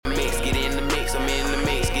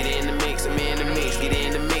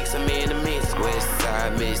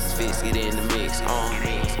Misfits, get in the mix,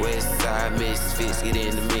 West Side Misfits, get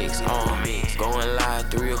in the mix, Going live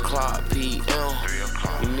 3 o'clock p.m.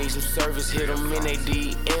 You need some service, hit them in they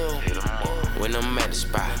DM. When I'm at the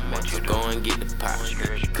spot, just go and get the pot.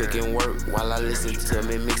 Cooking work while I listen to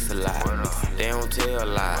me mix a lot. They don't tell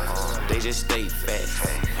lies, they just stay fast.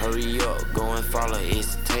 Hurry up, go and follow,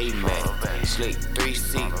 it's Tay-Mac. Slick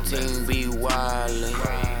 316, be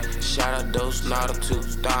wildin'. Shout out Dose Nada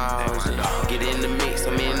 2000. Get in the mix,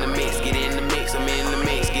 I'm in the mix. Get in the mix, I'm in the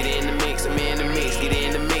mix. Get in the mix, I'm in the mix. Get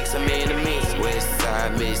in the mix, I'm in the mix. West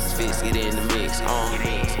Side Misfits, get in the mix,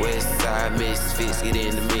 West Side Misfits, get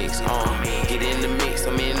in the mix, Get in the mix,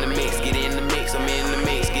 I'm in the mix. Get in the mix, I'm in the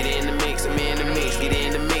mix. Get in the mix, I'm in the mix. Get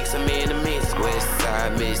in the mix, I'm in the mix. West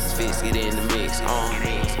Side Misfits, get in the mix,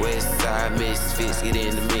 West Side Misfits, get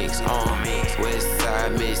in the mix, West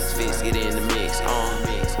Side Misfits, get in the mix,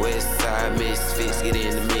 West Side Misfits, get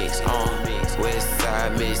in the mix, West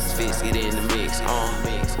Side Misfits, get in the mix,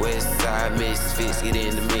 West Side Misfits, get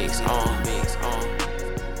in the mix,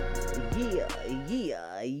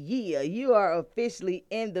 Yeah, you are officially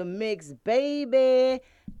in the mix, baby.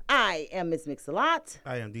 I am Miss Mix-a-Lot.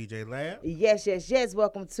 I am DJ Lab. Yes.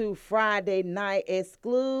 Welcome to Friday Night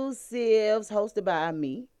Exclusives, hosted by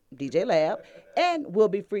me, DJ Lab, and we'll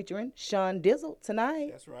be featuring Sean Dizzle tonight.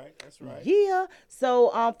 That's right. Yeah.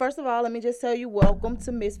 So, first of all, let me just tell you, welcome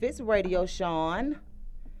to Misfits Radio, Sean.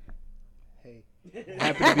 Hey,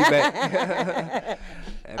 happy to be back. Happy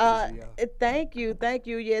to see y'all. Thank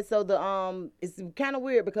you. Yeah. So it's kind of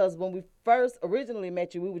weird because when we first originally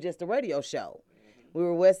met you, we were just a radio show. We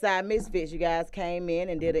were West Side Misfits. You guys came in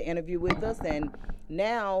and did an interview with us, and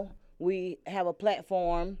now we have a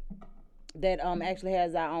platform that actually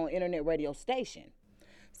has our own internet radio station.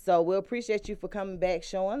 So we appreciate you for coming back,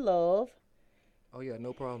 showing love. Oh yeah,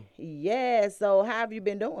 no problem. Yeah. So how have you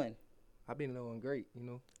been doing? I've been doing great,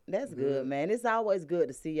 That's good, man. It's always good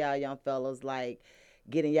to see y'all young fellas like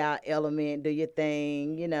getting y'all element, do your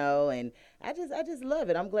thing, and I just love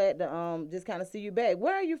it. I'm glad to just kind of see you back.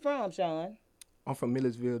 Where are you from, Sean? I'm from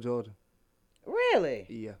Millersville, Georgia. Really?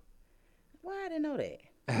 Yeah. Why I didn't know that.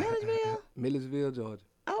 Millersville? Millersville, Georgia.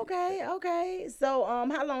 Okay. So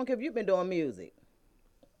how long have you been doing music?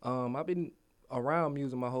 I've been around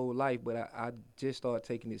music my whole life, but I just started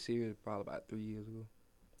taking it serious probably about 3 years ago.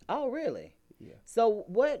 Oh, really? Yeah. So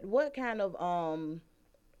what kind of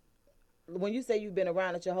when you say you've been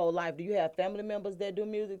around it your whole life, do you have family members that do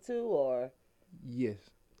music too, or? Yes.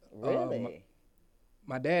 Really?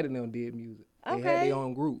 My dad and them did music. They Okay. had their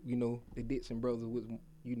own group, the Dixon Brothers was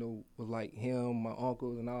like him, my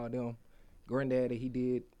uncles and all them. Granddaddy, he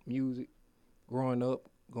did music growing up,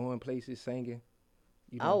 going places, singing.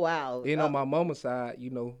 Oh, wow. Then on my mama's side,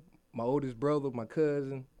 my oldest brother, my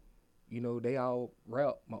cousin, they all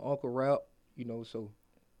rap. My uncle rap, so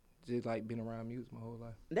just like been around music my whole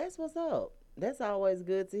life. That's what's up. That's always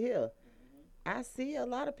good to hear. I see a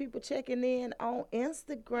lot of people checking in on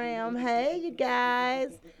Instagram. Hey, you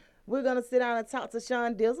guys. We're going to sit down and talk to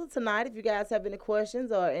Sean Dizzle tonight. If you guys have any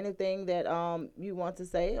questions or anything that you want to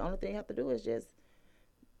say, only thing you have to do is just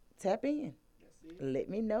tap in. Let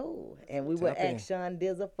me know. And we will ask Sean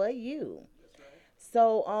Dizzle for you.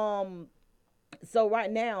 So, so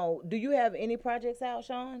right now, do you have any projects out,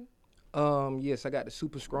 Sean? Yes, I got the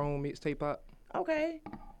Super Strong mixtape out. Okay.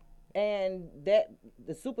 And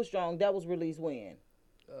the Super Strong, that was released when?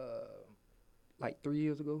 Like 3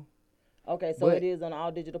 years ago. Okay, so it is on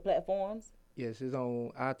all digital platforms? Yes, it's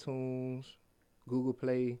on iTunes, Google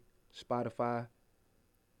Play, Spotify.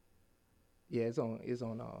 Yeah, it's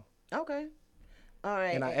on all. Okay. All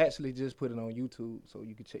right. And I actually just put it on YouTube, so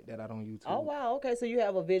you can check that out on YouTube. Oh, wow. Okay, so you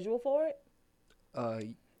have a visual for it?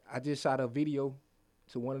 I just shot a video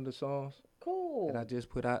to one of the songs. Cool. And I just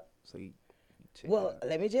put out, so you check it Well, out.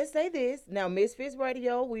 let me just say this. Now, Misfits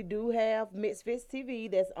Radio, we do have Misfits TV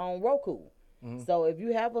that's on Roku. Mm-hmm. So if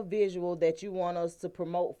you have a visual that you want us to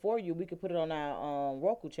promote for you, we can put it on our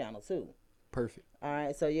Roku channel too. Perfect. All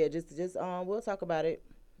right. So yeah, just we'll talk about it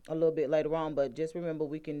a little bit later on, but just remember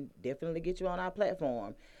we can definitely get you on our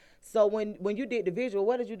platform. So when you did the visual,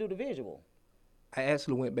 what did you do the visual? I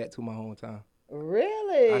actually went back to my hometown.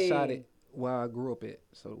 Really? I shot it where I grew up at.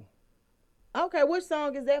 So. Okay. Which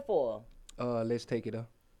song is that for? Let's Take It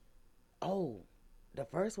Up. Oh, the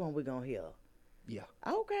first one we're gonna hear. Yeah.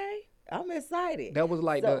 Okay. I'm excited. That was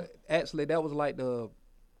like the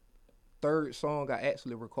third song I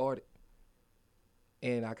actually recorded.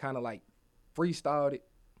 And I kind of like freestyled it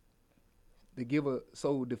to give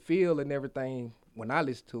the feel and everything, when I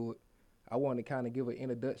listen to it, I wanted to kind of give an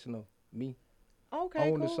introduction of me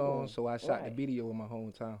on the song. So I shot the video in my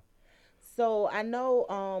hometown. So I know,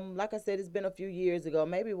 like I said, it's been a few years ago.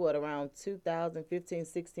 Maybe what, around 2015,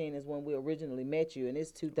 16 is when we originally met you, and it's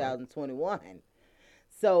 2021.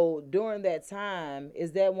 So during that time,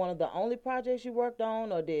 is that one of the only projects you worked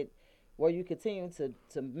on, or were you continuing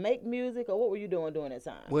to make music, or what were you doing during that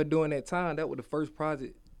time? Well, during that time, that was the first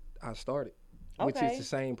project I started, which Okay. is the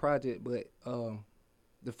same project, but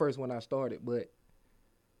the first one I started. But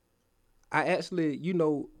I actually,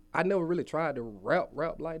 I never really tried to rap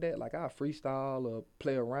like that. Like I freestyle or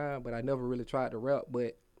play around, but I never really tried to rap.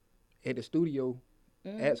 But at the studio,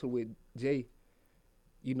 actually with Jay,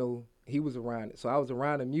 he was around it. So I was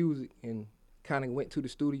around the music and kind of went to the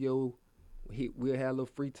studio. We'll have a little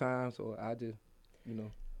free time, so I just,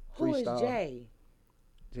 Who is freestyle. Jay?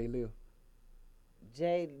 Jay Lil.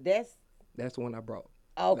 Jay, That's the one I brought.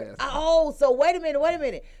 okay. last. Oh, so wait a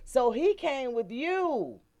minute. So he came with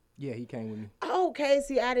you. Yeah, he came with me. Okay,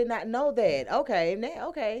 see, I did not know that.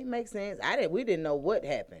 Okay, makes sense. We didn't know what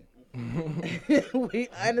happened. We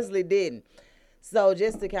honestly didn't. So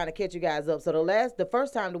just to kind of catch you guys up, so the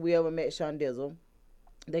first time that we ever met Sean Dizzle,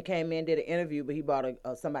 they came in, did an interview, but he brought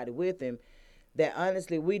somebody with him that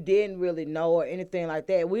honestly we didn't really know or anything like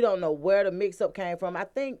that. We don't know where the mix-up came from. I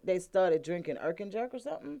think they started drinking Jerk or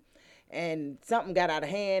something, and something got out of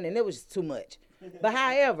hand, and it was just too much. But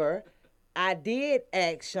however, I did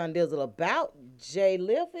ask Sean Dizzle about Jay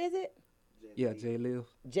Liv, is it? Yeah, Jay Lil.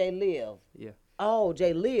 Jay Liv. Yeah. Oh,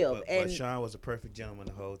 Jay Liv. But Sean was a perfect gentleman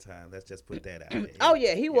the whole time. Let's just put that out there. Oh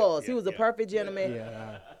yeah, he was. He yeah, was a perfect gentleman.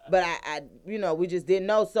 Yeah. But I, we just didn't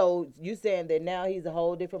know. So you saying that now he's a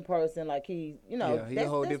whole different person? Like Yeah, he's a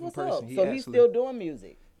whole different what's up. person. So he's still doing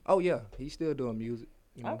music. Oh yeah, he's still doing music.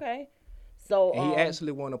 Okay. So And he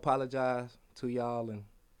actually want to apologize to y'all, and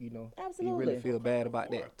Absolutely. he really feel bad about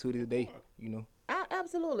that to this day.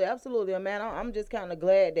 Absolutely, man. I'm just kind of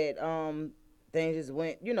glad that things just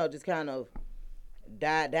went, just kind of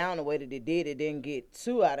died down the way that it did. It didn't get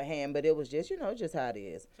too out of hand, but it was just, just how it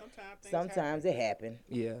is. Sometimes it happened.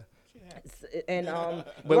 Yeah. And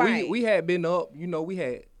But right. we had been up.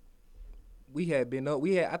 We had been up.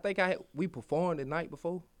 We performed the night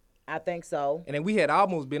before, I think so. and then we had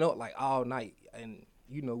almost been up like all night, and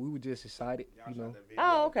we were just excited.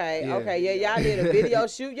 Oh, okay. Yeah. Okay. Yeah, y'all did a video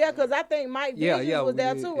shoot. Yeah, because I think Mike Visions Yeah, was we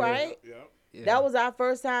there did, too, yeah. right? Yeah. That was our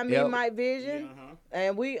first time meeting Yep. Mike Vision.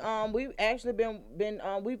 And we've actually been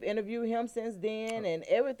we've interviewed him since then and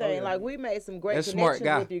everything. yeah. Like we made some great That's a smart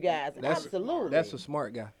connections guy. with you guys. Absolutely. That's a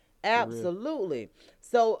smart guy. Absolutely.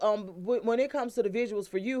 So when it comes to the visuals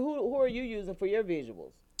for you, who are you using for your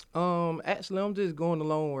visuals? Actually, I'm just going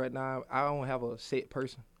along right now. I don't have a set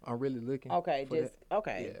person. I'm really looking. Okay, for just that.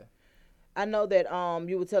 okay. Yeah. I know that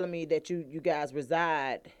you were telling me that you guys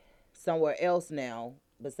reside somewhere else now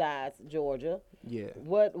besides Georgia. Yeah.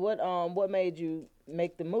 What made you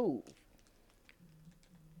make the move?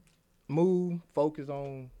 Focus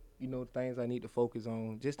on, things I need to focus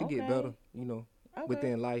on just to get Okay. better, Okay.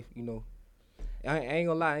 within life, I ain't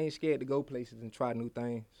gonna lie, I ain't scared to go places and try new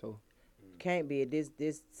things. So Can't be at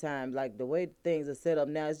this time. Like the way things are set up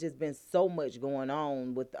now, it's just been so much going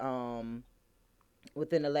on with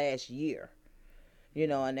within the last year.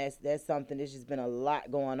 And that's something. There's just been a lot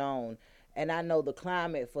going on. And I know the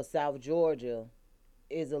climate for South Georgia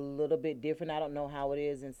is a little bit different. I don't know how it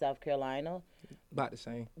is in South Carolina, about the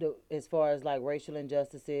same. as far as like racial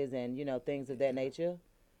injustices and things of that nature.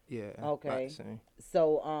 Yeah. About Okay. the same.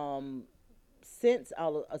 So since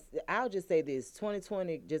I'll just say this,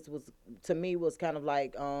 2020 just was kind of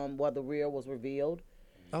like where the real was revealed.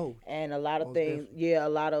 Oh. And a lot of Most things, a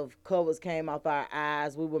lot of covers came off our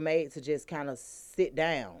eyes. We were made to just kind of sit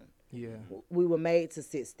down. Yeah. We were made to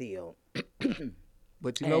sit still.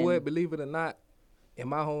 But you know what? And- Believe it or not, in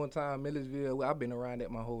my hometown, Millersville, I've been around that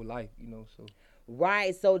my whole life, so.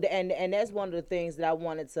 Right. So and that's one of the things that I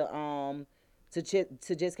wanted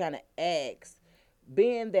to just kind of ask,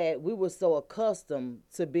 being that we were so accustomed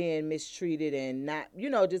to being mistreated and not,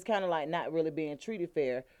 just kind of like not really being treated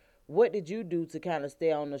fair. What did you do to kind of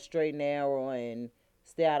stay on the straight and narrow and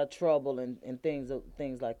stay out of trouble and things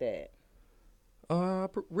like that? I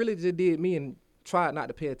really just did me and tried not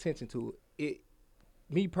to pay attention to it.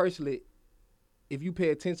 Me personally, if you pay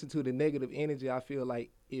attention to the negative energy, I feel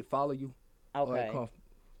like it follow you or Okay. it come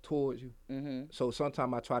towards you. Mm-hmm. So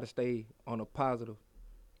sometimes I try to stay on a positive,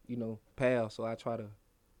 path. So I try to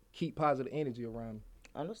keep positive energy around me.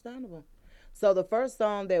 Understandable. So the first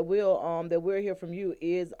song that we'll hear from you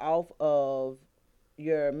is off of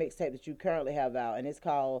your mixtape that you currently have out, and it's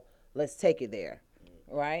called "Let's Take It There,"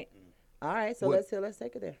 right? All right, so What- let's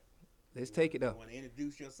take it there. Let's take it though. Want to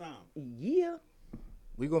introduce your song? Yeah.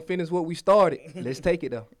 We're gonna finish what we started. Let's take it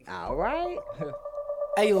though. All right.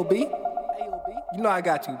 AOB. You know I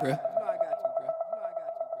got you, bruh.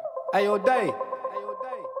 Hey, yo, Day.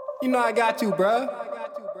 You know I got you, bruh.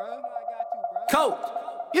 Coach,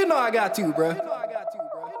 you know I got you, bruh.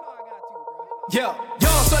 Yeah,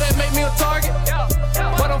 young, so that make me a target.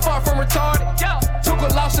 But I'm far from retarded. Took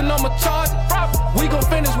a loss and I'ma charge it. We gon'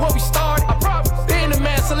 finish what we started. Being the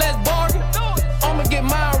man, so let's bargain. I'ma get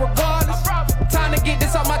mine regardless. Time to get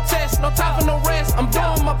this out my chest. No time for no rest. I'm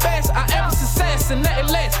doing my best. I am a success and nothing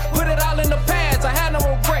less. Put it all in the past. I had no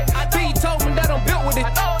regret. B told me that I'm built with it.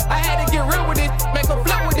 I had to get real with it. Make a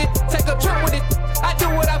flip with it. Take a trip with it. I do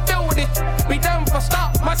what I feel with it. Be done if I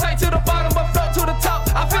stop. My sight to the bottom, but float to the top.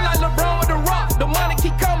 I feel like LeBron with the rock. The money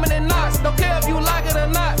keep coming in knots. Don't care if you like it or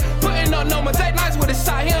not. Putting up numbers, take nights with a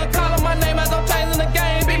shot. He ain't calling my name as I'm changing the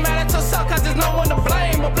game. Be mad at yourself, cause there's no one to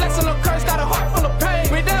blame. A blessing or curse, got a heart full of pain.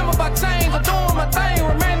 Be damn about change, I'm doing my thing,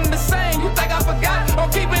 remaining the same. You think I forgot? I'm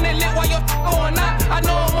keeping it lit while you're going out. I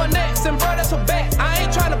know I'm on next, and bro, that's a bet. I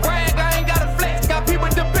ain't trying to brag, I ain't got a flex. Got people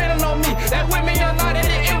depending on me. That with me or not, in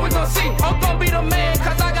the end we gon' see. I'm gon' be the man,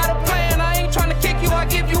 cause I got a plan. I ain't trying to kick you, I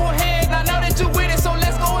give you a hand. I know that you with it, so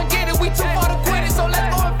let's go and get it. We too far to quit it, so let's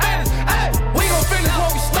go and finish. Hey, we gon' finish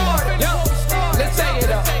what we started. Let's take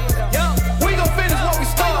it up. We gon' finish what we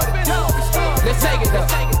started. Let's take it up.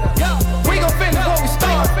 We gon' finish what we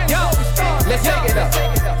started. Let's take it up.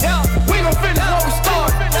 We gon' finish what we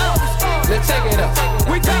started. Let's take it up.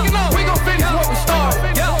 We taking off. We gon' finish what we started.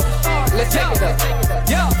 Let's take it up.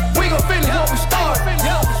 We gon' finish what we started.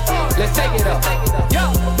 Let's take it up.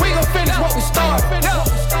 We gon' finish what we started.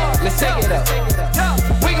 Let's take it up.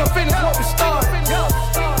 We gon' finish what we started.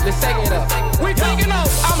 Let's take it up. We taking off.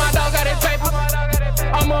 All my dogs got that paper.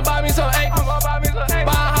 I'ma buy me some acres.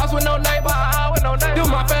 Buy a house with no neighbors. Do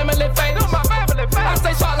my family favors. I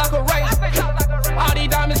stay sharp like a razor. All these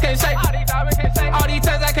diamonds can't shake. All these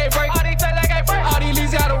tests I can't break. All these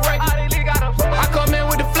leads gotta break. I come in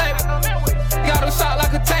with the flavor. Got them shot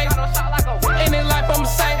like a tape. In this life I'm a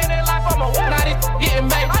saint. Now this getting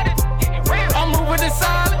made. I'm moving in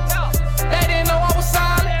silence. They didn't know I was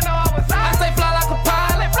silent. I stay fly like a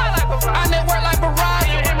pilot. I network like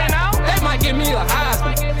Verizon. They might give me a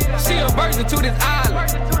Heisman. She a virgin to this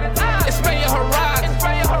island. Expand your horizon.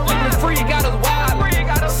 Living free got us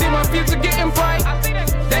wild. See my future getting bright.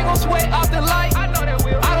 They gon' sweat off the light. I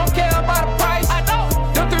don't care about the price.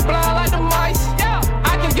 Them three blind like the mice.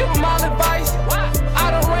 I can give them all advice.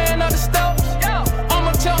 I done ran up the steps. I'm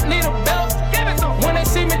a chump, need a belt. When they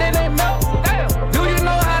see me, then they melt. Do you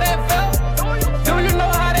know how that felt? Do you know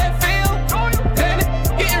how that feel? Then it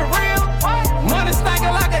getting real. Money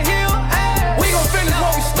stacking like a hill. We gon' finish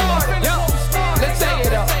what we started. Let's take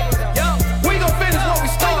it up. We gon' finish what we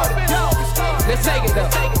started. Let's take it up.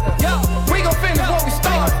 We gon' finish what we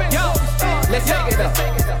started. Let's take it up.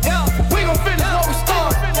 We gon' finish what we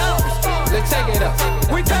started. Let's take it up.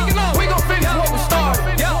 We taking off. We gon' finish what we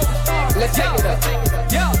started. Let's take it up.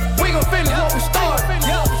 We gon' finish what we started.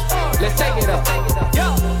 Let's take it up.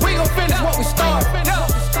 We gon' finish what we started.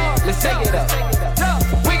 Let's take it up.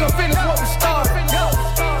 We gon' finish what we started.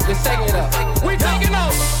 Let's take it up. We taking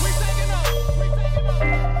off.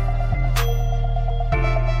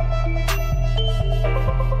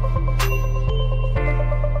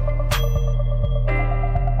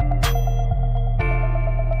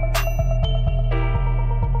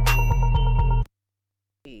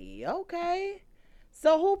 Okay.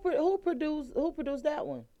 So who produced that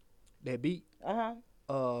one? That beat, my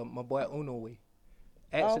boy Uno Way.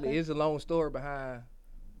 Oh, Actually, okay. it's a long story behind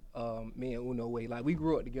me and Uno Way. Like we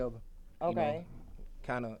grew up together. Okay.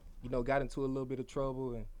 Kind of, got into a little bit of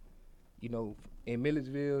trouble, and in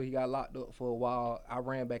Milledgeville, he got locked up for a while. I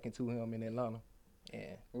ran back into him in Atlanta,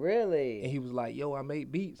 and Really? he was like, "Yo, I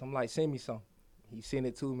make beats." I'm like, "Send me some." He sent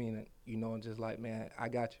it to me, and I'm just like, "Man, I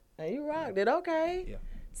got you." And you rocked it. Okay. Yeah.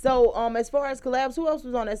 So as far as collabs, who else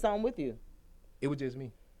was on that song with you? It was just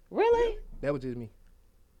me. Really? That was just me.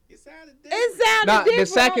 It sounded different. It sounded Now different.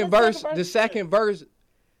 the second verse,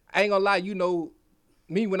 I ain't gonna lie,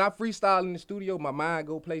 me when I freestyle in the studio, my mind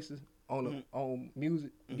go places on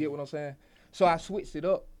music. You get what I'm saying? So I switched it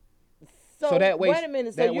up. So that way, wait a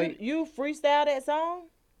minute. So you freestyle that song?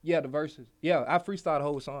 Yeah, the verses. Yeah, I freestyled the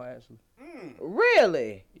whole song actually.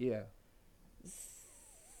 Really? Yeah.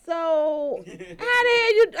 So how the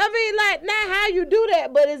hell you? I mean, like not how you do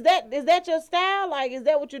that, but is that your style? Like, is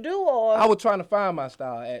that what you do, or? I was trying to find my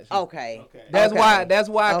style actually. Okay. That's Okay.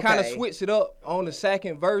 why I kind of Okay. switched it up on the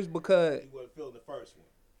second verse because You wasn't feeling the first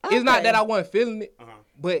one. it's not Okay. that I wasn't feeling it, Uh-huh.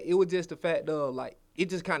 but it was just the fact of like it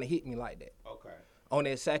just kind of hit me like that. Okay. On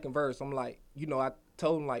that second verse, I'm like, I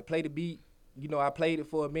told him like play the beat. I played it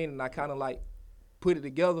for a minute and I kind of like put it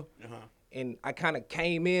together. Uh-huh. and I kind of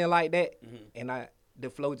came in like that, and the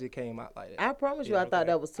flow just came out like that. I promise you, I thought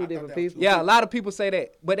that was two different people. Yeah, a lot of people say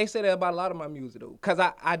that, but they say that about a lot of my music though, cause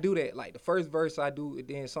I do that. Like the first verse I do, and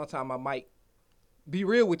then sometimes I might be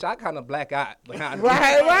real with you. I kind of black out behind.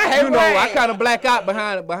 Right, You know, I right. kind of black out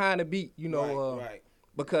behind the beat. You know, Right.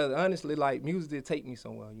 because honestly, like music did take me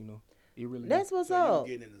somewhere. You know, it really. That's what's So you up.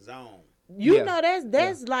 getting in the zone. You Yeah. know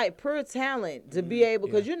that's like pure talent to be able,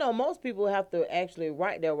 because Yeah. you know most people have to actually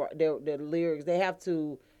write their lyrics. They have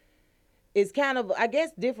to. It's kind of, I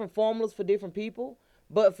guess, different formulas for different people,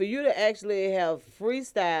 but for you to actually have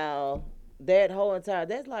freestyle that whole entire,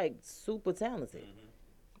 that's like super talented.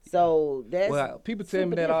 So that's Well, people tell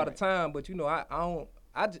me super that all the different. time, but you know, I don't.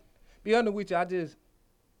 I just be honest with you.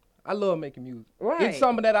 I love making music. Right. It's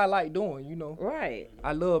something that I like doing. You know, Right.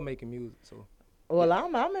 I love making music. So Well,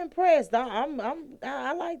 I'm impressed.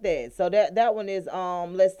 I like that. So that one is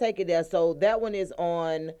let's take it there. So that one is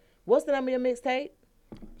on, what's the name of your mixtape?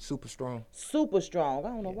 super strong. Super Strong. I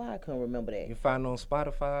don't know why I couldn't remember You that. can find it on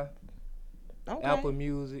Spotify, Okay. Apple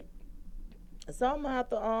Music, So I'm gonna have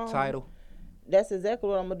to Tidal. That's exactly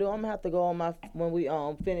what I'm gonna do. I'm gonna have to go on my, when we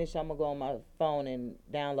finish, I'm gonna go on my phone and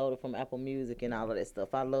download it from Apple Music and all of that stuff.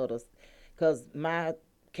 I love those, cause my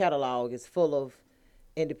catalog is full of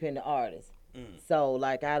independent artists. So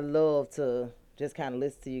like I love to just kind of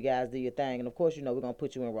listen to you guys do your thing, and of course you know we're gonna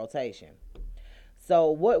put you in rotation.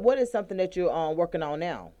 So what is something that you're working on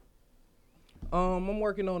now? I'm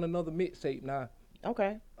working on another mixtape now.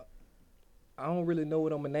 Okay. I don't really know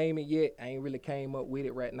what I'm gonna name it yet. I ain't really came up with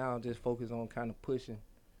it right now. I'm just focused on kind of pushing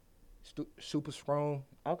super strong.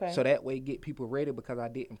 Okay. So that way get people ready, because I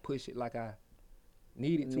didn't push it like I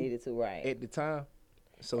needed to right. at the time.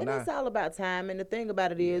 So And now it's all about time. And the thing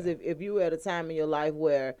about it is, if you were at a time in your life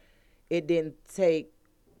where it didn't take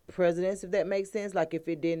precedence, if that makes sense, like if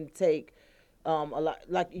it didn't take a lot,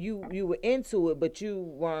 like you were into it, but you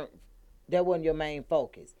weren't, that wasn't your main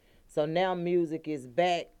focus. So now music is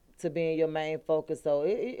back to being your main focus. So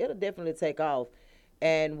it'll definitely take off.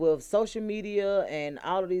 And with social media and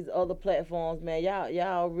all of these other platforms, man,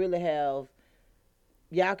 y'all really have,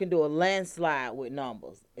 y'all can do a landslide with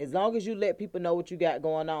numbers as long as you let people know what you got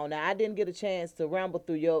going on. Now, I didn't get a chance to ramble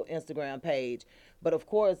through your Instagram page, but of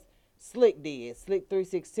course, Slick did. Slick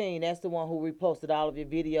 316. That's the one who reposted all of your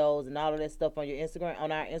videos and all of that stuff on your Instagram.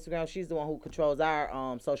 On our Instagram, she's the one who controls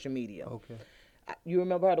our social media. okay. You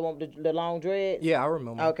remember her, the one with the long dreads? Yeah, I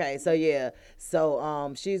remember. Okay, so yeah,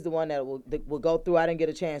 so she's the one that will go through. I didn't get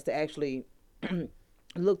a chance to actually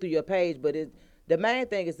look through your page, but the main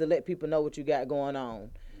thing is to let people know what you got going on.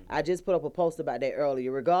 I just put up a post about that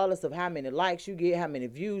earlier. Regardless of how many likes you get, how many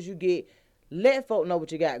views you get, let folk know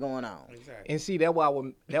what you got going on. Exactly. And see, that's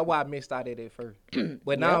why I missed out at it first.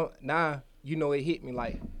 But now you know it hit me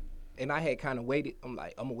like, and I had kind of waited. I'm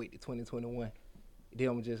like, I'm gonna wait to 2021. Then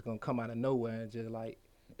I'm just gonna come out of nowhere and just like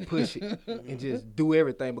push it and just do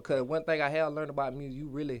everything. Because one thing I have learned about music, you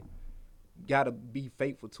really gotta be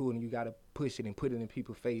faithful to it, and you gotta push it and put it in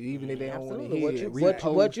people's face, even if they don't want to Absolutely. hear What it.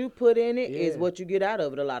 you, what you put in it is Yeah. what you get out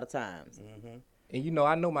of it a lot of times. And you know,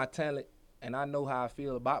 I know my talent, and I know how I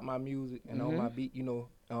feel about my music and on my beat. You know,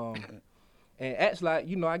 and actually,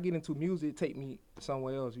 you know, I get into music, it take me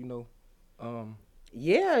somewhere else. You know,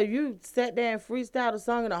 Yeah, you sat there and freestyled a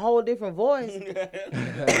song in a whole different voice. You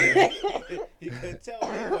couldn't tell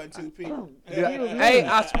me it wasn't two people. hey,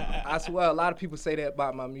 I swear, a lot of people say that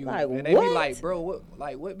about my music, Like, and they be what? like, bro,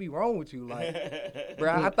 what be wrong with you? Like,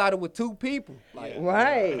 bro, I thought it was two people. Like,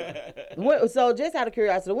 Right. So just out of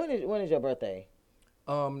curiosity, when is your birthday?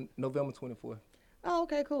 November 24th. Oh,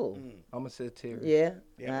 okay, cool. I'm a Sagittarius.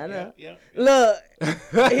 Yeah, I know. Yeah. Look,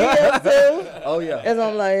 he is too. Oh yeah, And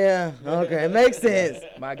I'm like, yeah, okay, makes sense.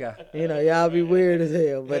 my guy. You know, y'all be weird as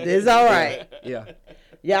hell, but it's all right. Yeah.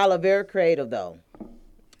 Y'all are very creative though.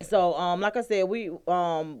 So, like I said, we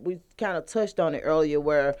kind of touched on it earlier,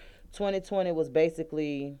 where 2020 was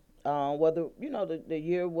basically whether you know the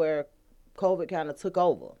year where COVID kind of took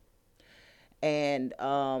over, and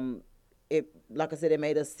it, like I said, it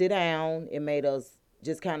made us sit down. It made us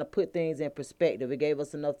just kind of put things in perspective. It gave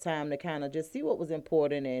us enough time to kind of just see what was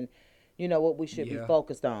important and, you know, what we should be Yeah.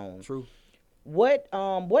 focused on. True. What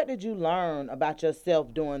did you learn about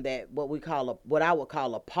yourself during that, what I would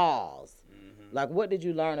call a pause? Like, what did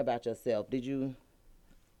you learn about yourself? Did you?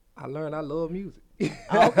 I learned I love music.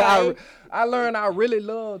 Okay. I learned I really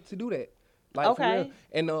love to do that. Like for Okay. real.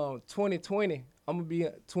 And 2020,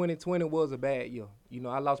 2020 was a bad year. You know,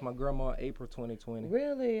 I lost my grandma in April 2020.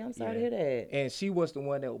 Really? I'm sorry to Yeah. hear that. And she was the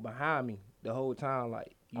one that was behind me the whole time.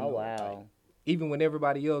 Like, you Oh, know, wow. like, even when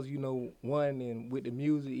everybody else, you know, won and with the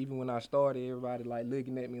music, even when I started, everybody like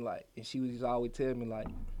looking at me like, and she was just always telling me like,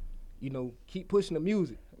 keep pushing the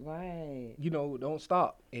music. Right. Don't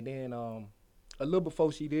stop. And then a little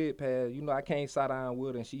before she did pass, I came sat down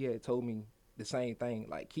with her and she had told me the same thing.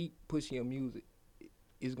 Like, keep pushing your music.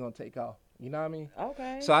 It's gonna take off. You know what I mean?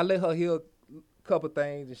 Okay. So I let her hear a couple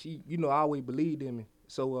things, and she, I always believed in me.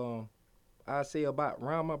 So I say about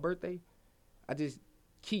around my birthday, I just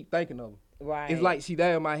keep thinking of her. Right. It's like she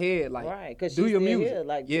there in my head, like, right, because do she's your still music. here.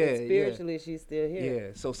 Like, Yeah, spiritually, she's still yeah. here.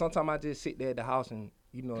 Yeah. So sometimes I just sit there at the house and,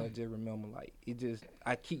 I just remember, like,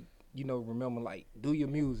 I keep, remember, like, do your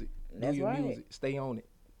music. That's do your right. music. Stay on it.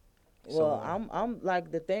 Well, I'm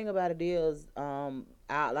like, the thing about it is,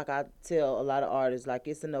 I tell a lot of artists, like,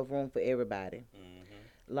 it's enough room for everybody.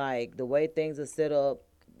 Like, the way things are set up,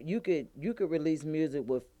 you could release music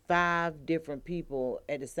with 5 different people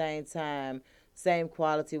at the same time, same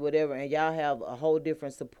quality, whatever, and y'all have a whole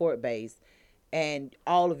different support base, and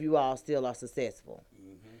all of you all still are successful.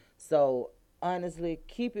 So honestly,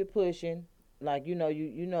 keep it pushing. Like,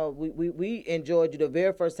 we enjoyed you the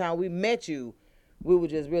very first time we met you. We were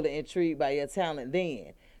just really intrigued by your talent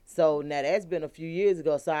then. So now that's been a few years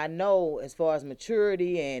ago. So I know as far as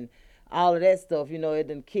maturity and all of that stuff, it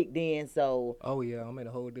done kicked in. So Oh yeah, I'm in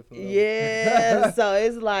a whole different level. yeah, so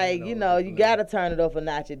it's like, No, you definitely. gotta turn it up a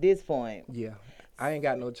notch at this point. Yeah, I ain't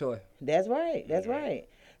got no choice. That's right. That's right.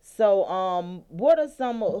 So, what are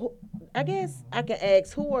some of, I guess I can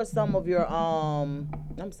ask, who are some of your,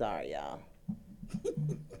 I'm sorry, y'all.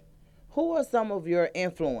 Who are some of your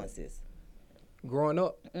influences? Growing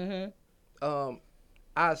up, Mm-hmm.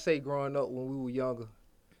 I'd say growing up when we were younger,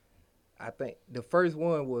 I think the first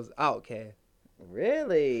one was Outkast.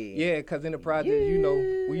 Really? Yeah, because in the projects,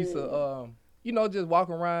 we used to, just walk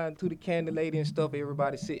around to the Candy Lady and stuff.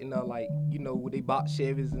 Everybody sitting there like, with they box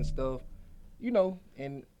Chevys and stuff,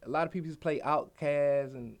 and a lot of people used to play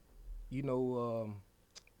Outkast and,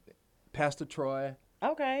 Pastor Troy,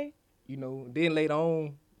 Okay. then later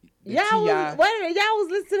on, the Y'all T.I. was, wait a minute, y'all was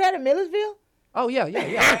listening to that in Millersville? Oh, yeah.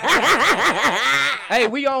 Hey,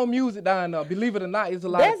 we own music down there. Believe it or not, it's a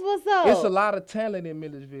lot. That's what's up. It's a lot of talent in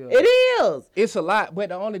Millersville. It is. It's a lot, but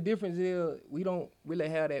the only difference is we don't really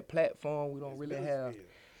have that platform. We don't really have.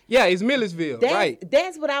 Yeah, it's Millersville, right?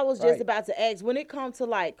 That's what I was just Right. about to ask. When it comes to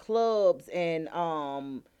like clubs and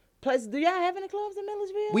places, do y'all have any clubs in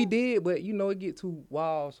Millersville? We did, but it get too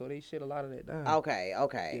wild, so they shut a lot of that down. Okay.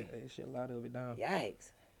 Yeah, they shut a lot of it down.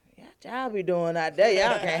 Yikes. Yeah, y'all be doing out there.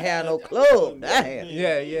 Y'all can't have no club. Damn.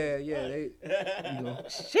 Yeah. They,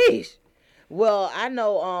 Sheesh. Well, I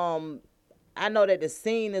know that the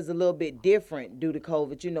scene is a little bit different due to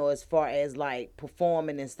COVID, as far as like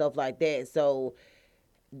performing and stuff like that. So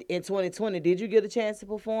in 2020, did you get a chance to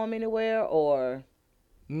perform anywhere or?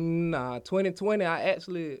 Nah, 2020, I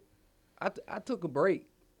took a break,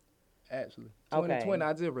 actually. 2020,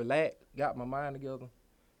 I just relaxed, got my mind together,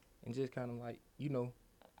 and just kind of like,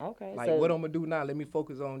 Okay. like, so, what I'm going to do now? Let me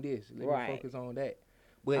focus on this. Let Right. me focus on that.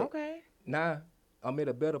 But Okay. now I'm in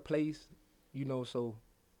a better place, so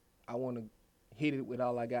I want to hit it with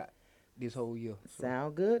all I got this whole year. So,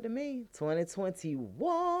 Sound good to me.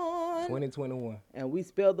 2021. 2021. And we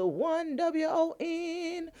spell the one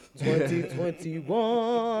WON.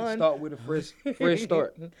 2021. Start with a fresh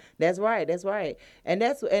start. That's right. That's right. And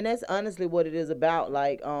that's honestly what it is about.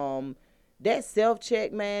 Like, that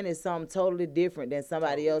self-check, man, is something totally different than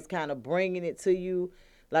somebody else kind of bringing it to you.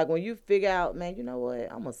 Like, when you figure out, man, you know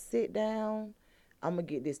what? I'm going to sit down. I'm going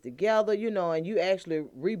to get this together, and you actually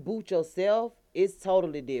reboot yourself. It's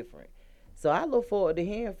totally different. So I look forward to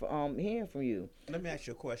hearing from you. Let me ask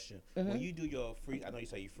you a question. Mm-hmm. When you do your I know you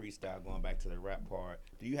say you freestyle, going back to the rap part.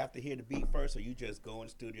 Do you have to hear the beat first, or you just go in the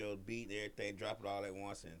studio, beat everything, drop it all at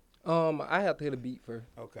once, and I have to hit a beat first.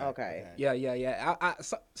 Okay. Yeah.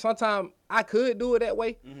 Sometimes I could do it that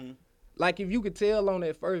way. Mm-hmm. Like, if you could tell on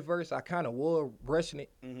that first verse, I kind of was rushing it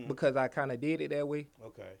Mhm. because I kind of did it that way.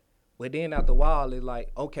 Okay. But then after a while, it's like,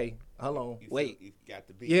 okay, hold on, You wait. feel, you got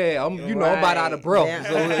the beat. Yeah, I'm You're I'm about out of breath. Yeah.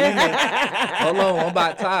 So, hold on, I'm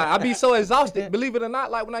about tired. I be so exhausted. Believe it or not,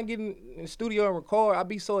 like when I get in the studio and record, I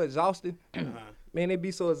be so exhausted. Man, it be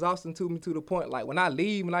so exhausting to me to the point, like when I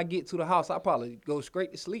leave and I get to the house, I probably go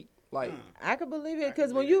straight to sleep. Like, I can believe it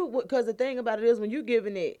because because the thing about it is when you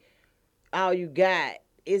giving it all you got,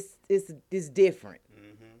 it's different.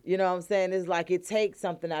 You know what I'm saying? It's like it takes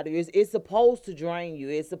something out of you. It's supposed to drain you.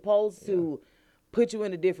 It's supposed to put you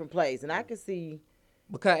in a different place. And I can see.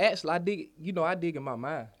 because actually I dig in my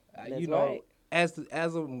mind. That's right. As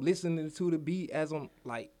I'm listening to the beat, as I'm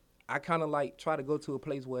like, I kind of like try to go to a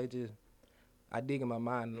place where I dig in my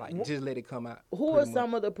mind, like just let it come out. Who are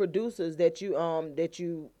some of the producers that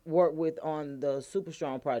you work with on the Super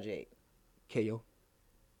Strong project? KO?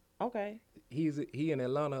 Okay. he in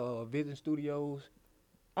Atlanta, Vision Studios.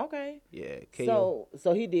 Okay. Yeah, KO.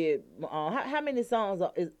 So he did. How many songs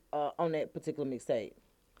is on that particular mixtape?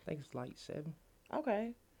 I think it's like 7.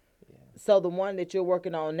 Okay. Yeah. So the one that you're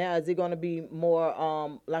working on now, is it going to be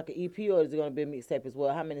more like an EP, or is it going to be a mixtape as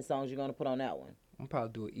well? How many songs you going to put on that one? I'm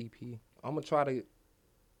probably do an EP. I'm gonna try to.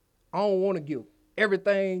 I don't want to give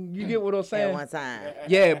everything. You get what I'm saying? At one time.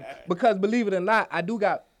 Yeah, because believe it or not, I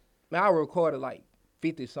recorded like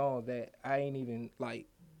 50 songs that I ain't even like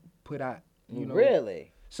put out. You know.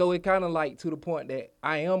 Really? So it kind of like to the point that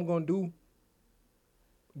I am gonna do,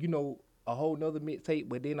 a whole nother mixtape,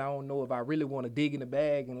 but then I don't know if I really want to dig in the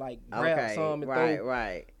bag and like grab some and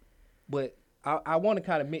right. But I want to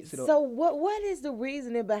kind of mix it up. So what is the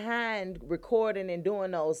reasoning behind recording and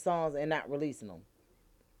doing those songs and not releasing them?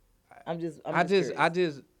 I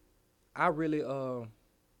really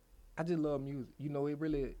love music.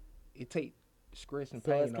 It take stress and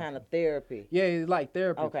pain. So it's kind of therapy. Yeah, it's like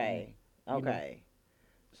therapy. Okay. Okay.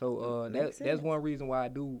 So that's one reason why I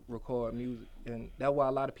do record music, and that's why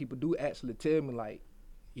a lot of people do actually tell me like,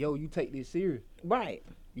 "Yo, you take this serious." Right.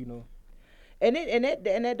 And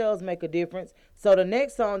that does make a difference. So the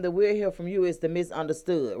next song that we'll hear from you is the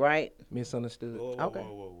Misunderstood, right? Misunderstood. Okay.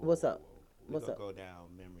 What's up? We're gonna go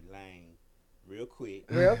down memory lane real quick.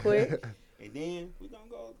 And then we'll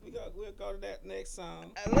go to that next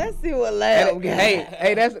song. Let's see what Lamb got.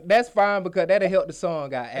 Hey, that's fine because that'll help the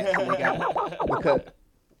song I actually got. Because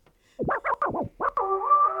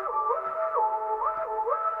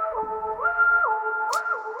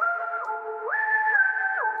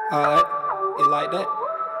alright, you like that?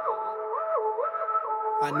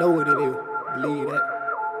 I know what it is. Believe that.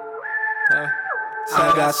 Huh?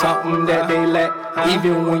 I got something that they lack.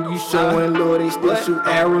 Even when you showing love, they still shoot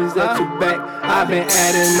arrows at your back. I've been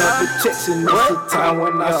adding up the checks, and it's the time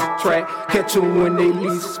when I subtract. Catch them when they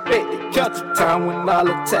least suspect it. Catch the time when I'll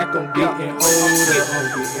attack. I'm getting older, I'm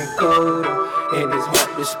getting colder, and this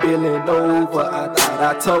heart is spilling over. I thought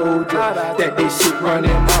I told you that this shit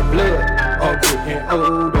running my blood. I'm getting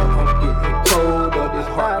older, I'm getting colder, this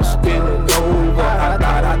heart is spilling over. I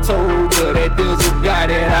thought I told you that there's a guy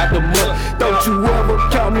that out the mud. Don't you ever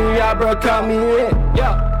count me out, bro, count me in.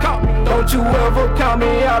 Yeah, count me. Don't you ever count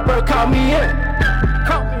me out, bro, count me in.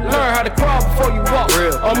 Learn how to crawl before you walk.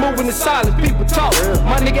 Real. I'm moving in silence, people talk. Real.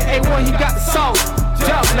 My nigga A1, he got the sauce.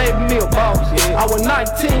 Job labeled me a boss. Yeah. I was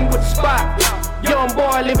 19 with the spot. Young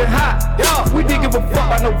boy living high. We didn't give a fuck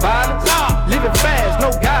about no violence. Living fast, no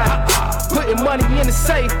guidance. Putting money in the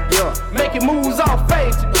safe. Making moves off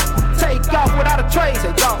faith. Take off without a trace.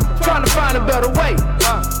 Trying to find a better way.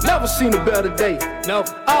 Never seen a better day. No.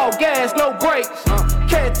 All gas, no brakes.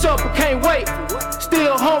 Catch up, I can't wait.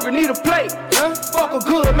 Still hungry, need a plate. Fuck her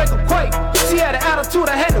good, make her quake. She had an attitude,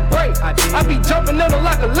 I had to break. I be jumping in her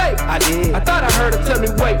like a lake. I thought I heard her tell me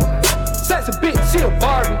wait. Sex a bitch, she a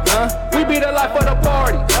Barbie. We be the life of the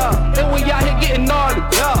party. And we out here getting gnarly.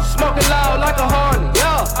 Smoking loud like a Harley.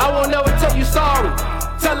 I won't never tell you sorry.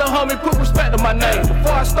 Tell her homie, put respect on my name.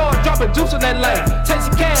 Before I start dropping juice in that lane. Take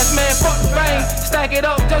some cash, man, fuck the fame. Stack it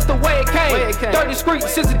up just the way it came. Dirty streets,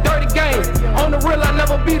 it's a dirty game. On the real, I'll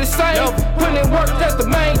never be the same. Putting in work just to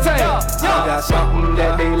maintain. I got something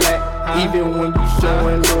that they lack. Even when you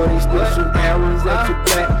showing love, they still shoot arrows at your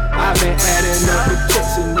back. I've been adding up the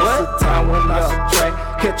checks, and it's the time when I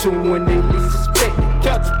subtract. Catch them when they least suspect it.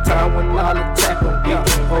 Catch the time when I'll attack. I'm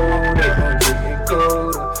getting older, I'm getting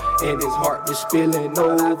colder, and this heart is spilling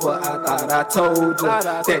over. I thought I told you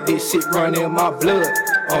that this shit running my blood.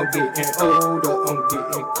 I'm getting older, I'm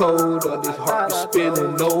getting colder, this heart is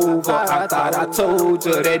spilling over. I thought I told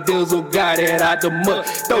you that Dizzle got it out the mud.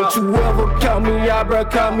 Don't you ever count me out, bro,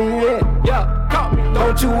 count me in. Yeah, count me.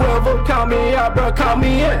 Don't you ever count me out, bro, count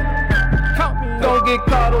me in. Don't get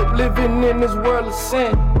caught up living in this world of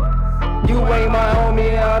sin. You ain't my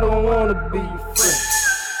homie, I don't wanna be your friend.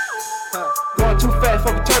 Going too fast,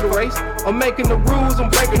 fuck a turtle race. I'm making the rules, I'm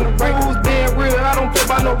breaking the rules. Being real, I don't play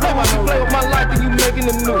by no rules. You play with my life and you making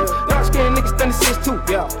the news. Dark skinned niggas standing 6'2".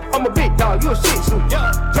 Yeah, I'm a big dog, you a shih tzu.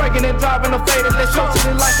 Drinking and driving, no faded. Let's show to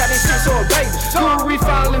the life how they shit so a baby. Jewelry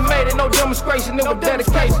finally made it, no demonstration, it was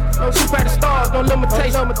dedication. No shoot at the stars, no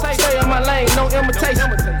limitation. Stay in my lane, no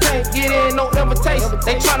imitation. Can't get in, no invitation.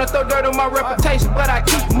 They tryna throw dirt on my reputation, but I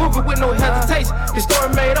keep moving with no hesitation. The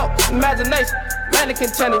story made up, imagination.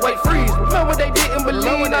 Mannequin trying to wait, freeze. Remember they didn't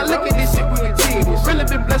believe. Now look at this shit, we achieved it. Really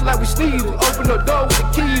been blessed like we Steve. We open the door with the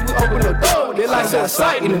keys, we open the door. They like so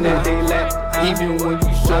exciting and then they laugh. Even when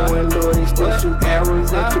you showing love, they still shoot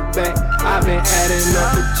arrows at your back. I've been adding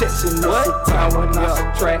up the checks, and it's the time when I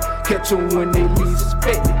subtract. Catch them when they least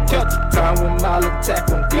suspect it. Catch the time when I'll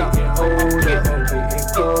attack. I'm getting older, I'm getting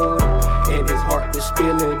colder, and his heart was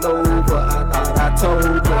spilling over. I thought I told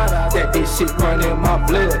you that this shit running my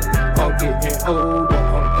blood. I'm getting older,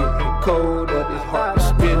 I'm getting colder. This heart was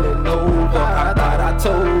spilling over. I thought I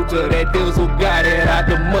told you that Dizzle got it out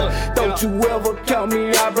the mud. Don't you ever count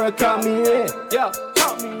me out, bro, count me in. Yeah,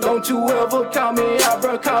 don't you ever count me out,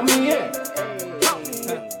 bro, count me in.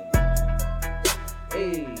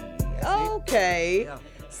 Okay.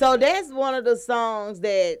 So that's one of the songs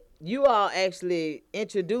that you all actually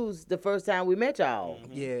introduced the first time we met y'all.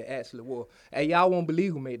 Yeah, actually, well, hey, y'all won't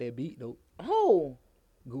believe who made that beat though. Who?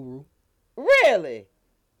 Guru. Really?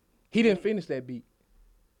 He didn't finish that beat.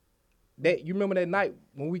 That you remember that night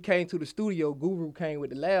when we came to the studio, Guru came with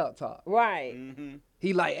the laptop. Right.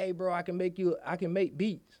 He like, hey bro, I can make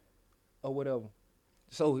beats or whatever.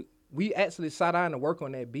 So we actually sat down and work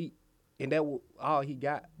on that beat. And that was all he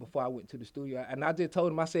got before I went to the studio. And I just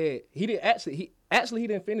told him, I said, he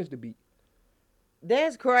didn't finish the beat.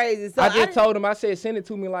 That's crazy. So I just told him, I said, send it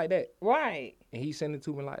to me like that. Right. And he sent it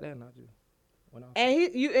to me like that, and I just went off.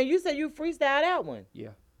 And you said you freestyled that one. Yeah.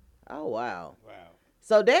 Oh wow. Wow.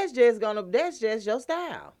 So that's just your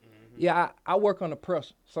style. Yeah, I work on the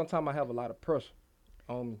pressure. Sometimes I have a lot of pressure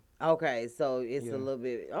on me. Okay, so it's Yeah. a little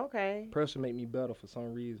bit okay. Pressure make me better for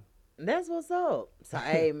some reason. That's what's up. So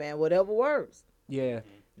hey man, whatever works. Yeah.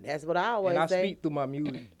 That's what I always And I say. speak through my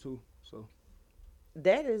music too. So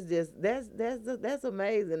That is just that's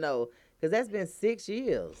amazing though, because that's been 6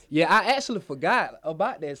 years. yeah, I actually forgot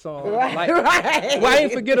about that song. Right, Like, right. well, I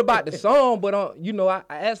didn't forget about the song, but I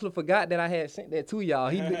actually forgot that I had sent that to y'all.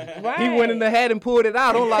 He went in the hat and pulled it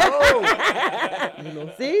out. I'm like, oh.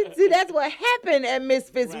 See, that's what happened at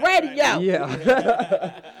Misfits Radio.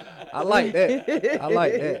 Yeah. I like that. I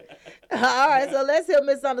like that. All right, so let's hear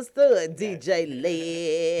Misunderstood, DJ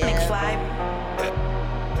Led.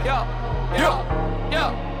 Yo.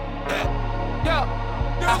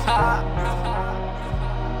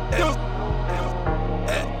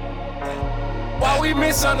 Why we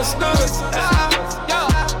misunderstood?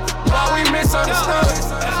 Why we misunderstood?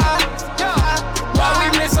 Why we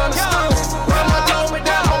misunderstood? Grandma told me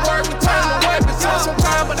that my work would turn the weapons. Took some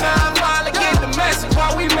time, but now I finally get the message.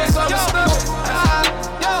 Why we misunderstood?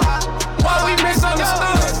 Why we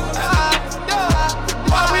misunderstood?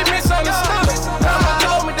 Why we misunderstood? Grandma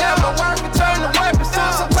told me that my work would turn the weapons.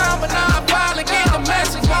 Took some time, but now I finally get the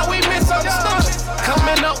message. Why we misunderstood?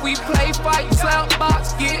 Coming up, we play fight, slap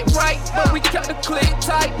box, get right, but we kept the click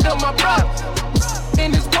tight to my brothers.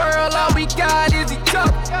 In this world, all we got is each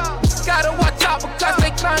other. Gotta watch out because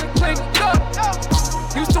they tryna clean it up.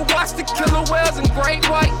 Used to watch the killer whales and great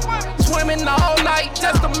white, swimming all night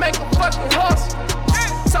just to make a fucking hustle.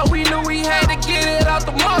 So we knew we had to get it out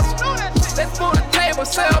the muscle. Let's put the table,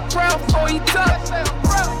 sell proud before he touch.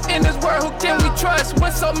 In this world, who can we trust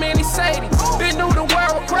when so many say it? They knew the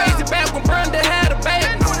world was crazy back when Brenda had a baby.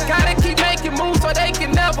 Gotta keep making moves so they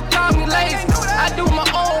can never call me lazy. I do my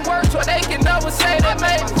own work so they can never say they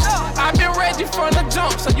made me. I've been ready from the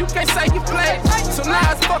jump, so you can't say you played. So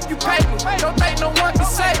now it's fuck you pay me. Don't think no one can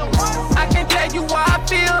save me. I can tell you why I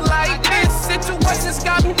feel like this. Situations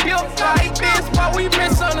got me built like this. Why we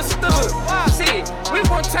misunderstood? Shit, we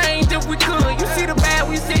gon' change if we could. You see the bad,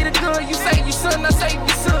 we see the good. You say you shouldn't, I say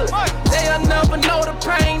you should. They'll never know the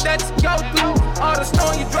pain that you go through, or the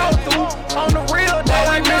storm you drove through. On the real, they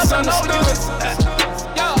ain't misunderstood.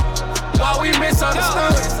 Why we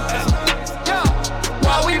misunderstood?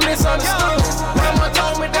 Why we misunderstood? Grandma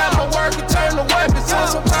told me that my work could turn to weapons. Took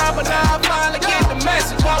some time, but now I finally get the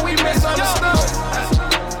message. Why we misunderstood?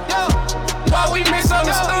 Why we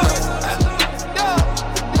misunderstood?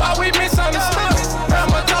 Why we misunderstood?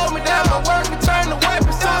 Grandma told me that my work could turn to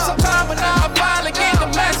weapons. Took some time, but now I finally get the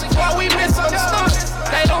message. Why we misunderstood?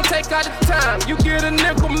 They don't take out the time. You get a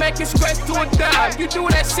nickel, make it stretch to a dime. You do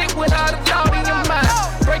that shit without a thought in your mind.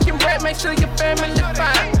 Breaking bread, make sure your family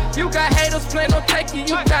fine. You got haters plan on taking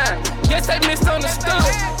you down. Yes, they misunderstood.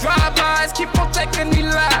 Drive-bys, keep on taking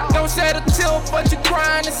these lies. Don't shed a tear, but you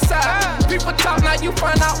crying inside. People talk, now you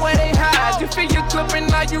find out where they hide. You feel you clipping,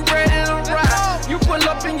 now you ready to ride. You pull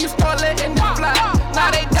up and you start letting it fly.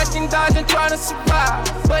 Now they ducking, dodging, trying to survive.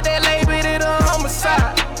 But they labeled it a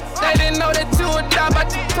homicide. They didn't know that you would die by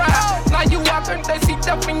your pride. Now you walking, they see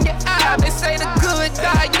death in your eye. They say the good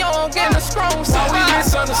die young and the strong survive. Why we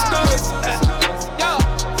misunderstood?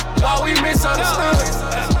 Why we misunderstood?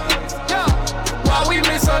 Why we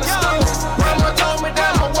misunderstood? Grandma told me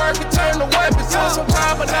that my work could turn to weapons. Took some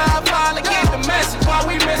time, but now I finally get the message. Why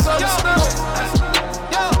we misunderstood?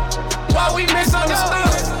 Why we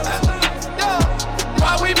misunderstood?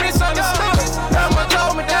 Why we misunderstood? Grandma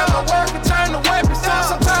told me that my work could turn to weapons. Took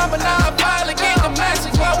some time, but now I finally get the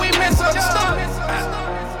message. Why we misunderstood?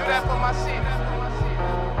 Do that for my city.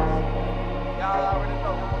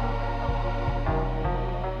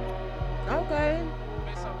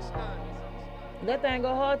 That thing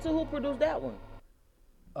go hard too. Who produced that one?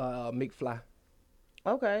 McFly.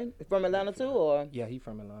 Okay, from Atlanta too, or Yeah, he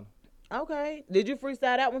from Atlanta. okay. Did you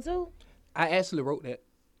freestyle that one too? I actually wrote that.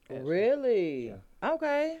 Really?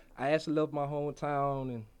 Okay. I actually love my hometown,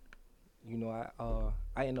 and you know,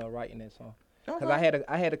 I ended up writing that song because Okay.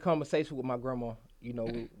 I had a conversation with my grandma. You know,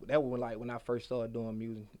 that was like when I first started doing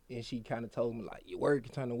music, and she kind of told me like, your word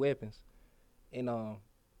can turn to weapons, and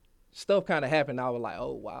stuff kind of happened. I was like,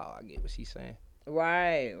 oh wow, I get what she's saying.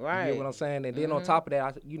 Right. You Right. get what I'm saying? And then on top of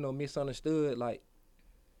that, misunderstood. Like,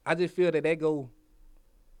 I just feel that go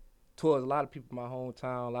towards a lot of people in my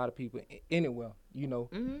hometown, a lot of people anywhere. You know,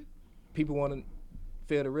 people want to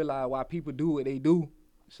fail to realize why people do what they do.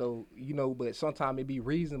 So, you know, but sometimes it be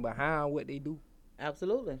reason behind what they do.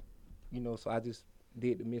 Absolutely. You know, so I just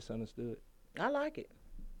did the misunderstood. I like it.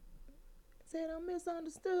 Said I'm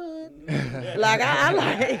misunderstood. Like I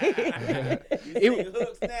like it. You sing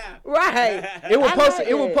hooks now. Right. It was I posted. like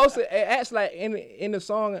It was it. posted. Actually, like in the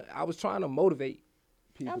song, I was trying to motivate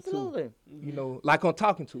people Absolutely. too. You know, like I'm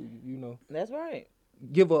talking to you. You know, That's right.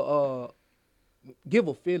 give a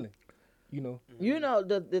feeling. You know, You know,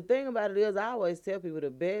 the thing about it is I always tell people the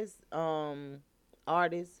best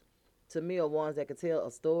artists to me are ones that can tell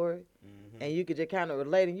a story and you could just kind of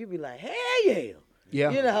relate and you be like, hell yeah. yeah.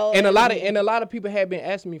 You know, and a lot of people have been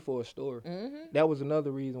asking me for a story. That was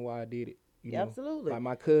another reason why I did it. You know? Absolutely. Like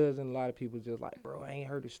my cousin, a lot of people just like, bro, I ain't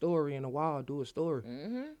heard a story in a while. Do a story.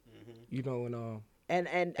 You know, and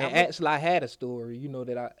and actually, I had a story. You know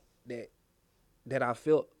that I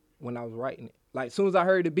felt when I was writing it. Like as soon as I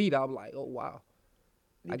heard the beat, I was like, oh wow,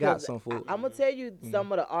 I got something for it. I'm gonna tell you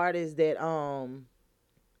some of the artists that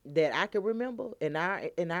I can remember in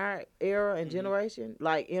our era and generation,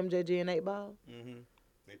 like MJG and 8Ball.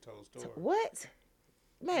 They told stories. What?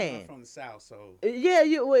 I'm Man. from the South, so Yeah,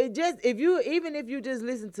 you well, just if you just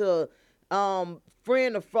listen to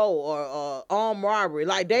Friend or Foe or Armed Robbery,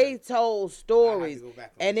 like they told stories go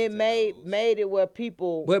back and and it listen to those. made it where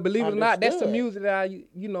people But believe it or not, that's the understood. music that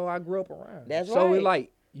I grew up around. That's so right. it's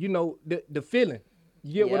like, you know, the feeling.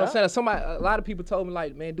 You get what I'm Yeah. saying? A lot of people told me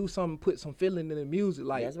like, man, do something, put some feeling in the music.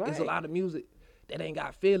 Like, That's there's a right. lot of music that ain't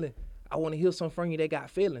got feeling. I want to hear something from you that got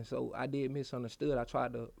feeling. So I did Misunderstood. I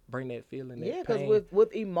tried to bring that feeling, that Yeah, because pain.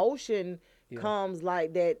 with emotion comes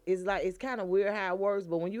like that. It's kind of weird how it works,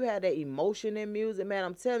 but when you have that emotion in music, man,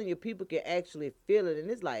 I'm telling you, people can actually feel it, and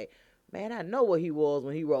it's like, man, I know what he was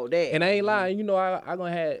when he wrote that. And I ain't lying, you know, I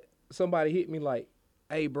gonna have somebody hit me like,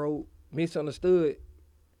 hey, bro, Misunderstood,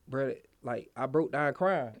 bro. Like, I broke down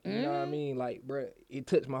crying. You know what I mean? Like, bro, it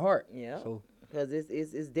touched my heart. Yeah. So, Because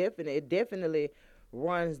it's definitely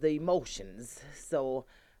runs the emotions. So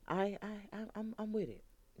I'm with it.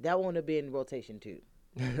 That one to be in rotation too.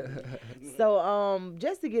 So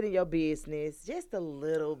just to get in your business, just a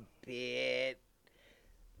little bit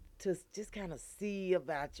to just kind of see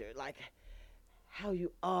about your like how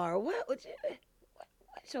you are. What's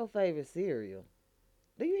your favorite cereal?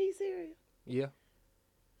 Do you eat cereal? yeah,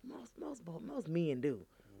 Most men do.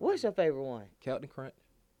 What's your favorite one? Captain Crunch.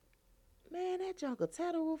 Man, that junk will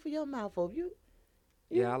tear the roof of your mouth off.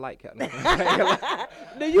 Yeah, I like Captain Crunch.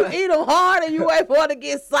 Do you eat them hard or you wait for it to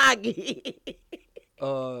get soggy?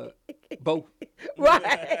 Both.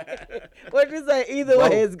 Right. What you say? Either Both.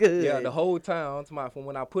 way is good. Yeah, the whole time. From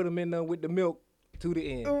when I put them in there with the milk to the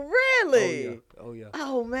end. Really? Oh yeah.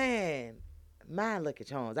 Oh man. Mine Lucky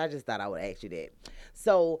Charms. I just thought I would ask you that.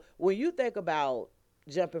 So when you think about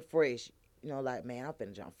jumping fresh, you know, like, man, I'm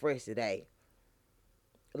finna jump fresh today.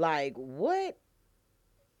 Like, what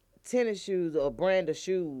tennis shoes or brand of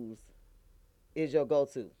shoes is your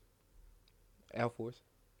go-to? Air Force.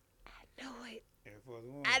 I knew it. Air Force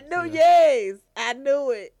One. I knew, yes. I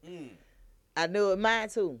knew it. I knew it. Mine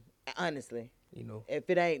too, honestly. You know, If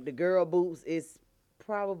it ain't the girl boots, it's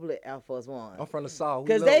probably Air Force One. I'm from the South.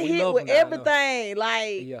 Because they hit with everything.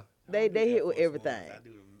 Like, Yeah. they hit with Air Force everything. Ones. I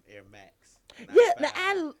do the Air Max. Yeah,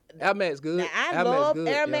 now Air Max good. I Air Max love good,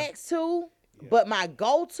 Air yeah. Max too, but my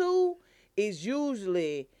go-to is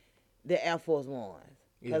usually the Air Force Ones.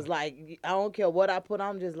 Because, like, I don't care what I put,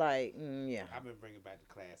 I'm just like, yeah. I've been bringing back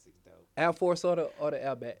the classics though. Air Force or the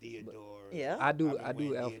Air Max. Theodore. Yeah. I do I've been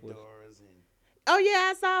Air wearing Force. Theodores and Oh,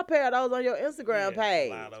 yeah, I saw a pair of those on your Instagram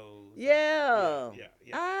page. Lottos. Yeah.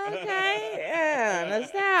 Yeah. Okay. Yeah,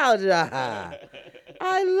 nostalgia.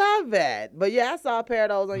 I love that. But yeah, I saw a pair of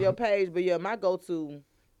those on your page. But yeah, my go-to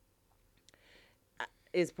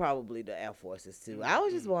is probably the Air Forces too. I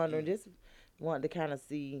was just wondering, just wanted to kind of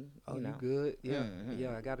see, Oh, you know. you good? Yeah.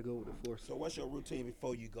 Yeah, I got to go with the Force. So what's your routine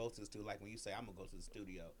before you go to the studio? Like when you say I'm gonna go to the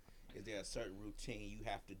studio, is there a certain routine you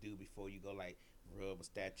have to do before you go? Like rub a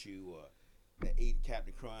statue or that eat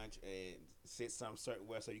Captain Crunch and sit some certain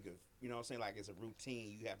way so you could, you know what I'm saying? Like it's a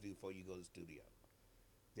routine you have to do before you go to the studio.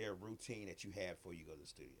 There a routine that you have before you go to the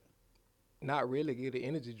studio. Not really. Get an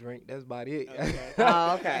energy drink. That's about it. Okay.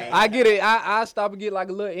 Oh, okay. I get it. I stop and get like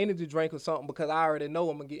a little energy drink or something because I already know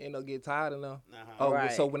I'm gonna get tired enough. Uh-huh.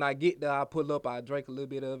 Right. So when I get there, I pull up. I drink a little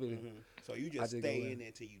bit of it. Mm-hmm. So you I just just stay go in in. there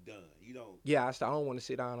until you done. You don't. Yeah, I don't want to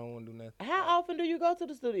sit down. I don't want to do nothing. How often do you go to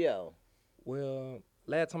the studio? Well,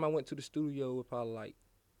 last time I went to the studio was probably like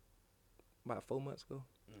about 4 months ago.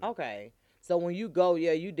 Okay. So when you go,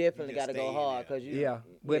 yeah, you definitely You just got to go stay in hard there. because you. Yeah,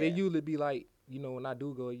 but it yeah. usually be like when I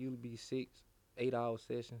do go, it usually be 6-8 hour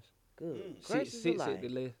sessions. Good. Six Gracious at alive. the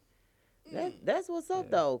list. That's what's up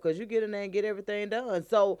Yeah. though, cause you get in there and get everything done.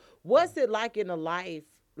 So what's it like in a life,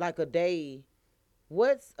 like a day?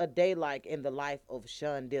 What's a day like in the life of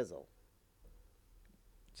Sean Dizzle?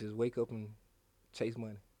 Just wake up and chase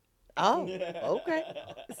money. Oh, okay.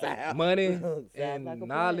 Money Sounds and like a plan.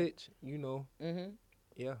 knowledge, Mhm.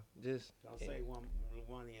 Yeah, just. Don't say one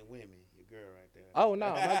in women. Your girl right there. Oh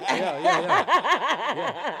no, yeah.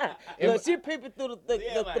 Look, she peeping through the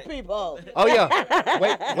Yeah, like- peephole. Oh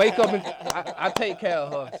yeah, wake up and I take care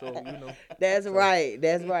of her. So That's right.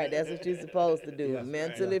 That's right. That's what you're supposed to do. Yeah.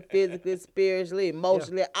 Mentally, physically, spiritually,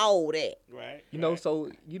 emotionally, all that. Right. So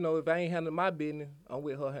if I ain't handling my business, I'm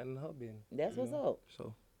with her handling her business. That's what's up.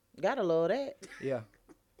 So Gotta love that. yeah,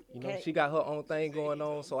 Okay. she got her own thing going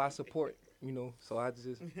on, so I support. So I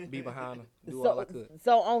just be behind her, do So, all I could.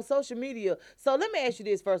 so on social media, so let me ask you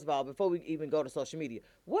this first of all, before we even go to social media.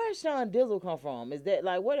 Where Sean Dizzle come from? Is that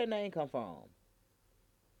like where that name come from?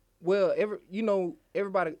 Well,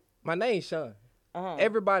 everybody. My name's Sean. Uh-huh.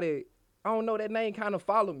 Everybody, I don't know, that name kind of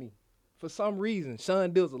followed me for some reason.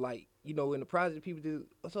 Sean Dizzle, like in the project, people just,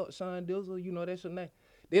 what's up, Sean Dizzle? That's your name.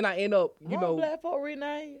 Then I end up, Won't black folk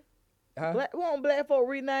rename you? huh? Won't black folk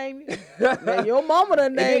rename you? Man, your mama done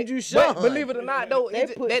And then- named you Sean. But believe it or not, though, They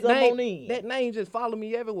put that some name, on in. that name just followed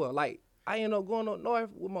me everywhere. Like I end up going up north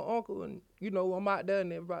with my uncle, and I'm out there,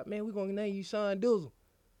 and everybody, man, we gonna name you Sean Dizzle.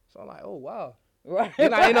 So I'm like, oh wow. Right.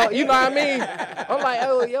 Then I end up, you know what I mean? I'm like,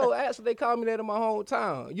 oh, yo, actually, they call me that in my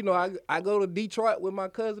hometown. I go to Detroit with my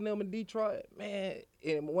cousin them in Detroit, man,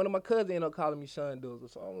 and one of my cousins ended up calling me Sean Dizzle.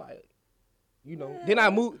 So I'm like, then I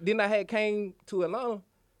moved, then I had came to Atlanta,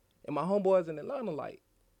 and my homeboys in Atlanta, like,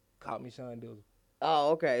 called me Sean Dizzle.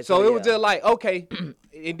 Oh, okay. So it was yeah. just like, okay.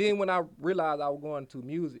 And then when I realized I was going to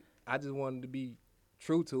music, I just wanted to be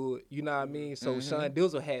true to it. You know what I mean? So Sean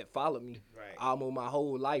Dizzle had followed me Right. almost my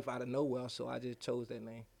whole life out of nowhere. So I just chose that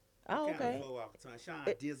name. Oh, okay. Sean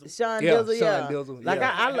Dizzle. Sean Yeah, Dizzle, yeah. Sean Dizzle, Like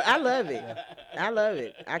yeah. I love it. I love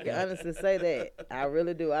it. I can honestly say that. I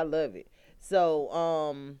really do. I love it.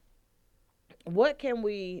 So, what can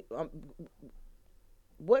we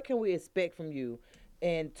expect from you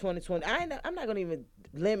in 2020? I'm not gonna even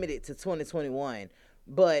limit it to 2021,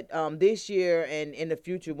 but this year and in the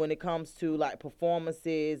future when it comes to like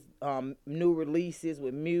performances, new releases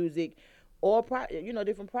with music, or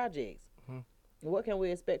different projects. What can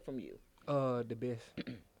we expect from you? The best.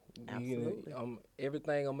 Absolutely.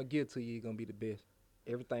 Everything I'm gonna give to you is gonna be the best.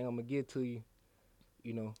 Everything I'm gonna give to you,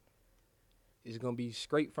 it's gonna be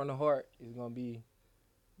straight from the heart. It's gonna be,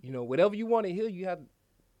 whatever you want to hear. You have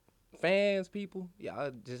fans, people. I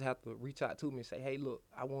just have to reach out to me and say, hey, look,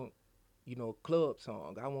 I want, a club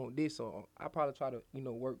song. I want this song. I probably try to,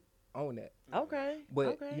 work on that. Okay.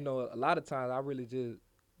 But okay. a lot of times I really just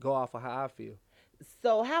go off of how I feel.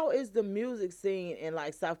 So how is the music scene in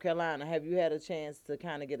like South Carolina? Have you had a chance to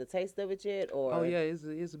kind of get a taste of it yet? Or Oh yeah,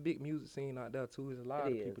 it's a big music scene out there too. There's a lot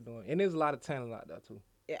It of is. people doing, and there's a lot of talent out there too.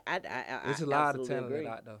 Yeah, There's a lot of talent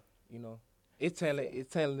out there. It's talent.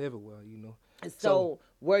 It's talent everywhere. So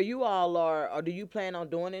where you all are, or do you plan on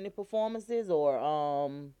doing any performances or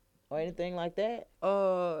anything like that?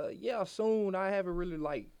 Yeah, soon. I haven't really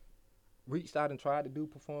reached out and tried to do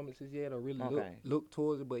performances yet, or really Okay. look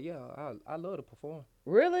towards it. But yeah, I love to perform.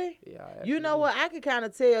 Really? Yeah, I You know actually what? I could kind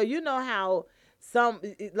of tell. You know how some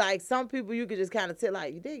people you could just kind of tell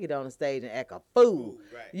like they get on the stage and act a fool.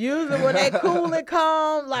 Right. Usually when they cool and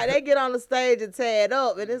calm, like they get on the stage and tear it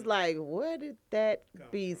up, and it's like, where did that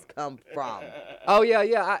beast come from? do. Oh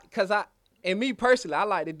yeah. And me personally, I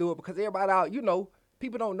like to do it because everybody out,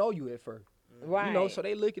 people don't know you at first. Right. So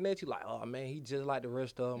they looking at you like, oh man, he just like the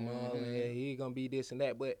rest of them. Oh, man, he gonna be this and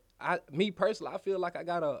that. But me personally, I feel like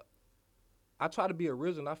I try to be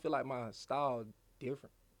original. I feel like my style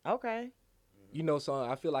different. Okay. So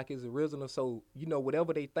I feel like it's original. So,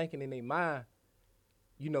 whatever they thinking in their mind,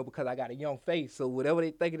 because I got a young face. So whatever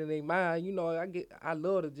they thinking in their mind, I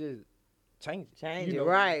love to just change it. Change you it.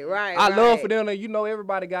 know. Right. I love for them to,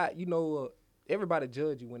 everybody got, everybody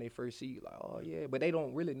judge you when they first see you, like, oh yeah, but they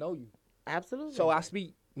don't really know you. Absolutely. So I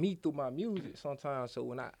speak me through my music sometimes. So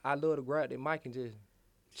when I love to grab that mic and just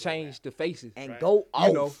change the faces. and go off.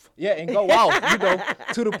 You know, yeah, and go off, you know,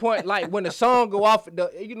 to the point like when the song go off,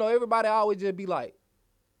 you know, everybody always just be like,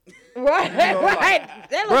 Right, know, like, right.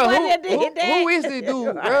 That was bro, funny that did that. who is this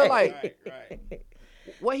dude, bro? Like, Right.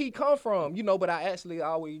 where he come from, you know? But I actually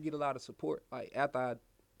always get a lot of support, like after I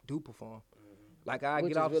do perform. Like I Which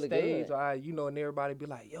get is off really stage, good. you know, and everybody be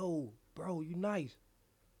like, "Yo, bro, you nice."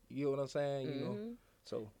 You know what I'm saying? You know,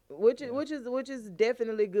 so Which is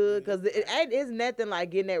definitely good because it's nothing like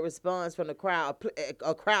getting that response from the crowd,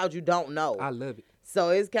 a crowd you don't know. I love it. So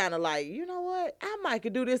it's kind of like, you know what, I might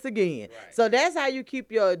could do this again. Right. So that's how you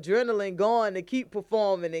keep your adrenaline going to keep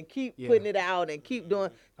performing and keep Yeah. putting it out and keep doing.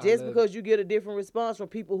 I Just love because you get a different response from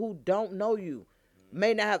people who don't know you,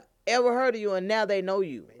 may not have ever heard of you, and now they know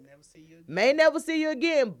you. May never see you again. May never see you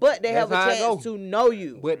again, but they That's have a how I chance go. to know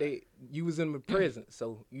you. But you was in my presence,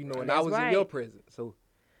 so you know, and I That's was right. in your presence, so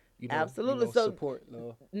you know, Absolutely. You know, So- support,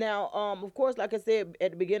 love. Now, of course, like I said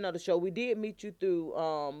at the beginning of the show, we did meet you through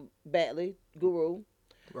Batley Guru.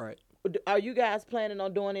 Right. Are you guys planning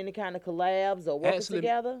on doing any kind of collabs or working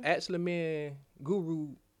together? Actually, me and Guru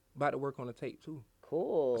about to work on a tape too.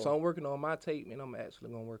 Cool. So I'm working on my tape, and I'm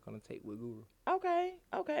actually gonna work on a tape with Guru.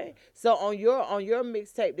 Okay. So on your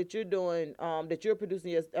mixtape that you're doing, that you're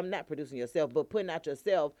producing, I'm not producing yourself, but putting out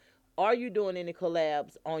yourself. Are you doing any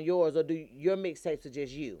collabs on yours, or do your mixtapes are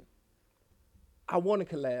just you? I want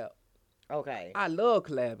to collab. Okay. I love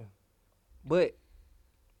collabing, but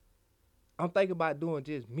I'm thinking about doing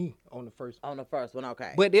just me on the first one. On the first one,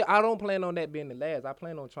 okay. But I don't plan on that being the last. I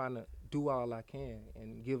plan on trying to do all I can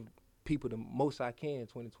and give people the most I can in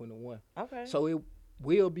 2021. Okay. So it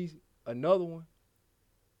will be another one,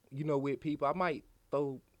 you know, with people. I might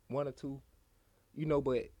throw one or two, you know,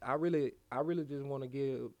 but I really just want to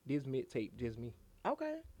give this mixtape just me,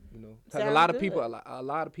 Okay. you know. Because Sounds a lot of good. people, a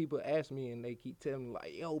lot of people ask me and they keep telling me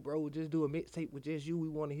like, yo, bro, just do a mixtape with just you. We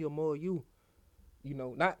want to hear more of you. You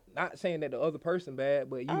know, not saying that the other person bad,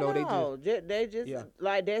 but you know, they just Yeah.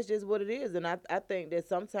 like that's just what it is, and I think that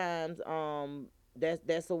sometimes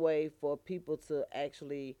that's a way for people to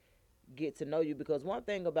actually get to know you, because one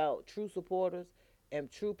thing about true supporters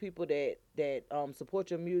and true people that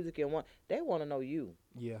support your music and they want to know you.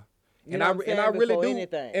 yeah. You And know I what I'm and I saying? really Before do.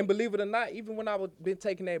 anything. And believe it or not, even when I was been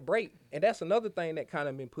taking that break, and that's another thing that kind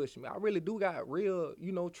of been pushing me. I really do got real,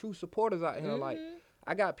 you know, true supporters out here. Like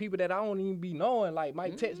I got people that I don't even be knowing. Like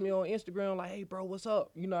might text me on Instagram like, "Hey, bro, what's up?"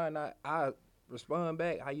 You know, and I respond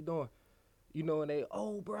back, "How you doing?" You know, and they,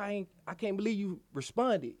 "Oh, bro, I can't believe you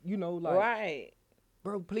responded." You know, like, Right.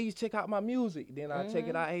 "Bro, please check out my music." Then I check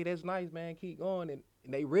it out. "Hey, that's nice, man. Keep going." And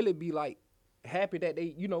they really be like happy that they,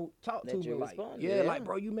 you know, talk That to me you like, responded, yeah, yeah. like,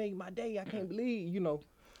 bro, you made my day. I can't believe, you know.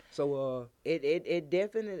 So It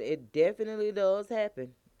definitely does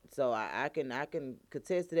happen. So I can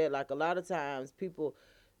contest to that. Like a lot of times people,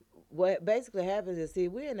 what basically happens is, see,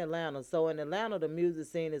 we're in Atlanta. So in Atlanta, the music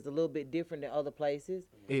scene is a little bit different than other places.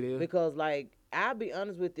 it is. Because like, I'll be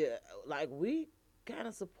honest with you, like we kind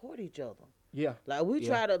of support each other. Yeah. Like we Yeah.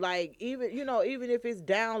 try to like, even if it's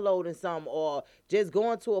downloading something or just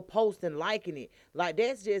going to a post and liking it, like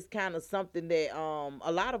that's just kind of something that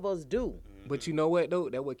a lot of us do. But you know what though?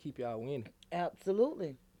 That what keep y'all winning.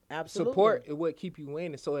 Absolutely. Support is what keep you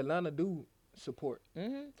winning. So Atlanta do support.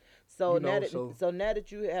 So You know, now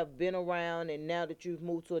that you have been around and now that you've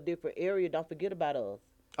moved to a different area, don't forget about us.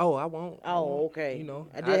 Oh, I won't. Oh, okay. You know,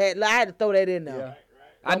 I had to throw that in there. Yeah.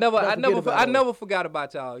 Don't forget about I us. never forgot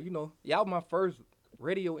about y'all. You know, y'all my first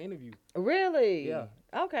radio interview. Really? Yeah.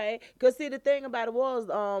 Okay. Cause see, the thing about it was,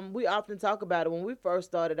 we often talk about it when we first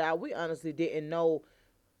started out. We honestly didn't know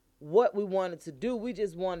what we wanted to do. We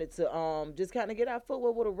just wanted to just kind of get our foot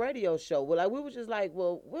wet with a radio show. Well, like we were just like,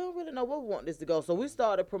 well, we don't really know where we want this to go. So we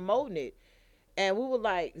started promoting it. And we were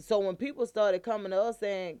like, so when people started coming to us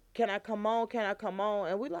saying, can I come on? Can I come on?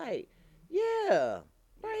 And we like, yeah,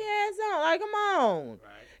 bring your ass on. Like, come on. Right.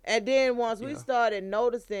 And then once we Yeah. started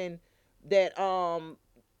noticing that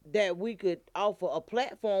that we could offer a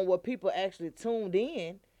platform where people actually tuned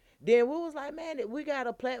in, then we was like, man, we got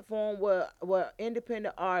a platform where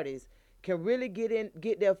independent artists can really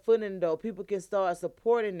get their foot in the door. People can start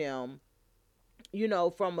supporting them, you know,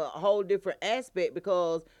 from a whole different aspect,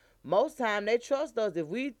 because most time they trust us. If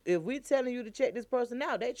we telling you to check this person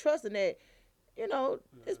out, they trusting that, you know,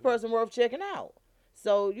 this person worth checking out.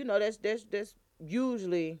 So, you know, that's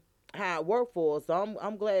usually how it worked for us. So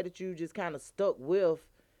I'm glad that you just kind of stuck with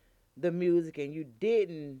the music and you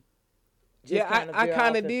didn't just Yeah, I veer kinda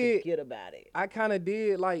off and did. forget about it. I kind of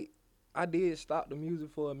did like I did stop the music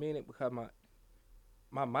for a minute because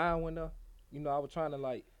my mind went up. You know, I was trying to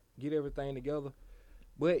like get everything together.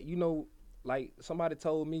 But, you know, like somebody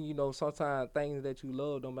told me, you know, sometimes things that you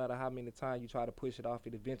love, no matter how many times you try to push it off,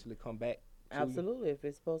 it eventually come back to you. Absolutely, if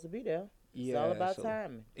it's supposed to be there. Yeah, It's all about so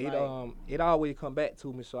timing. It Like, it always come back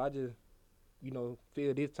to me, so I just, you know,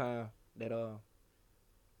 feel this time that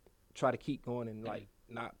try to keep going and like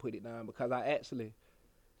not put it down, because I actually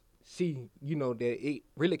see, you know, that it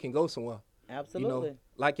really can go somewhere. absolutely. You know,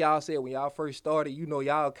 like y'all said, when y'all first started, you know,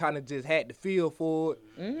 y'all kind of just had the feel for it.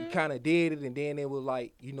 You kind of did it, and then it was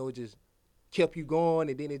like, you know, just kept you going,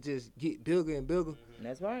 and then it just get bigger and bigger.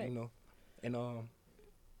 That's right. You know, and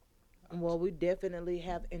Well, we definitely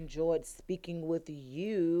have enjoyed speaking with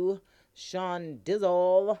you, Sean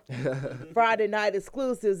Dizzle. Friday night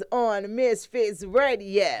exclusives on Misfits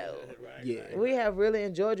Radio. yeah. We have really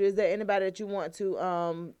enjoyed you. Is there anybody that you want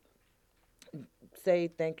to say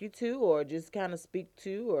thank you to, or just kind of speak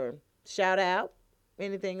to, or shout out,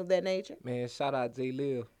 anything of that nature? Man, shout out Jay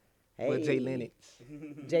Liv. Well, Hey. Jay Lennox.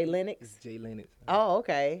 Jay Lennox. Jay Lennox. Oh,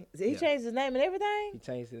 okay. So he Yeah. changed his name and everything? He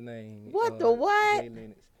changed his name. What the what? Jay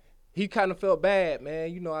Lennox. He kind of felt bad,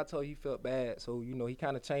 man. You know, I told you he felt bad. So, you know, he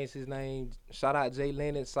kind of changed his name. Shout out Jay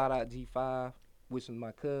Lennox. Shout out G5, which is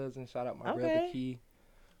my cousin. Shout out my brother Okay. Key.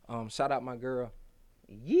 Shout out my girl.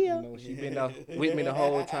 Yeah. You know, she been there with me the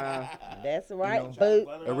whole time. That's right. know. Boot.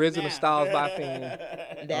 Original Styles by Finn.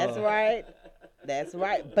 That's right. That's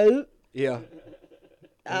right. Boot. Yeah.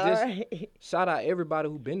 All just- right. Shout out everybody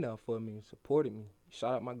who been there for me, supported me.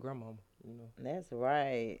 Shout out my grandmama, you know. That's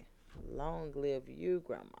right. Long live you,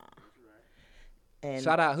 Grandma. And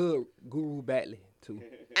Shout out Hood Guru Batley, too.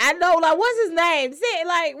 I know, like, what's his name? Say it,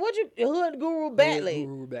 like, what you, Hood Guru Batley. Hood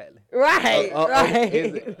Guru Batley. Right, right.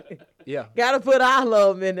 Is it? Yeah. Gotta put our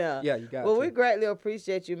love in there. Yeah, you got Well, to. we greatly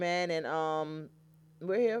appreciate you, man. And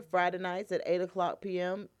we're here Friday nights at 8:00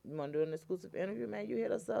 p.m. You want to do an exclusive interview, man? You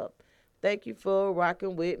hit us up. Thank you for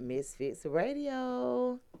rocking with Misfits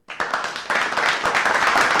Radio.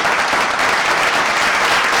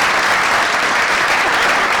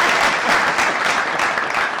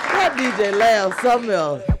 That DJ loud, something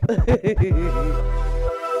else.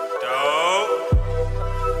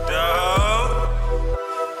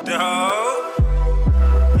 Dog.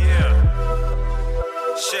 Yeah.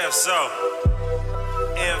 Chef Zo.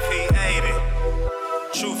 MP80.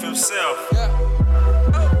 Truth himself.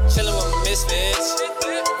 Chillin' with my misfits,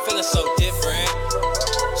 feeling so different.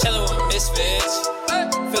 Chillin' with my misfits,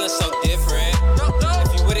 feeling so different.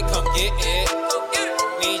 If you with it, come get it.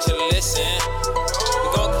 Need you to listen. We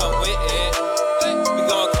gon' come with it. We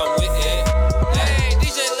gon' come with it. Hey,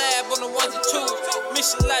 DJ Lab on the ones and twos.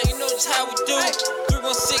 Mission light, you know just how we do.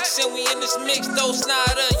 316 and we in this mix. Though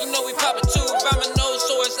Snyder, you know we poppin' too. By my nose,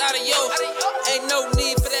 so it's adios. Ain't no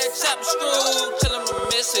need for that chop and screw. Chillin' with my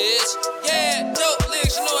misfits. Yeah, dope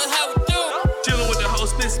lyrics, you know how we do. Chillin' with the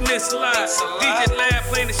hostess, Miss Live. DJ Lab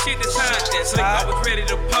playing the shit that's hot. Slick, I was ready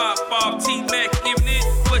to pop off. T-Mac giving it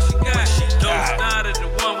what she got. Don't start the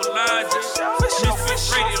one with Lodge.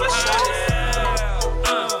 Misfit Radio high.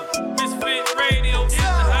 Misfit Radio is the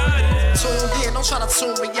hottest. Tuned in, don't try to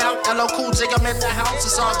tune me out. LL Cool J, I'm in the house.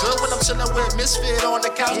 It's all good when I'm chillin' with Misfit on the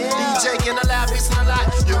couch. DJ in the lab, mixing a lot.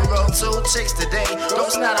 You wrote 2 chicks today. Don't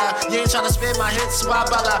snap, you ain't tryna spin my hits. Why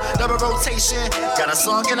bother? Double rotation. Got a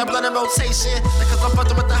song in a blended rotation. Because I'm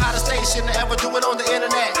fucking with the hottest station to ever do it on the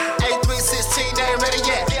internet. 8316, they ain't ready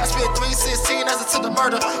yet. I spit 316 as to the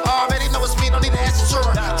murder. Already know it's me, don't need to ask the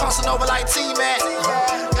juror. Crossing over like T-Mac.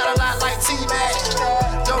 Got a lot like T-Mac.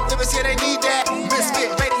 Dope lyrics, yeah, they need that.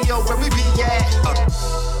 Misfit Radio, where we be at.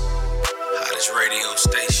 Hottest radio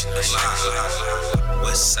station alive.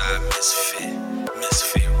 Westside Misfit.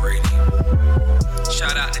 Misfit Radio.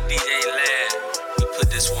 Shout out to DJ Lab. We put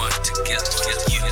this one together.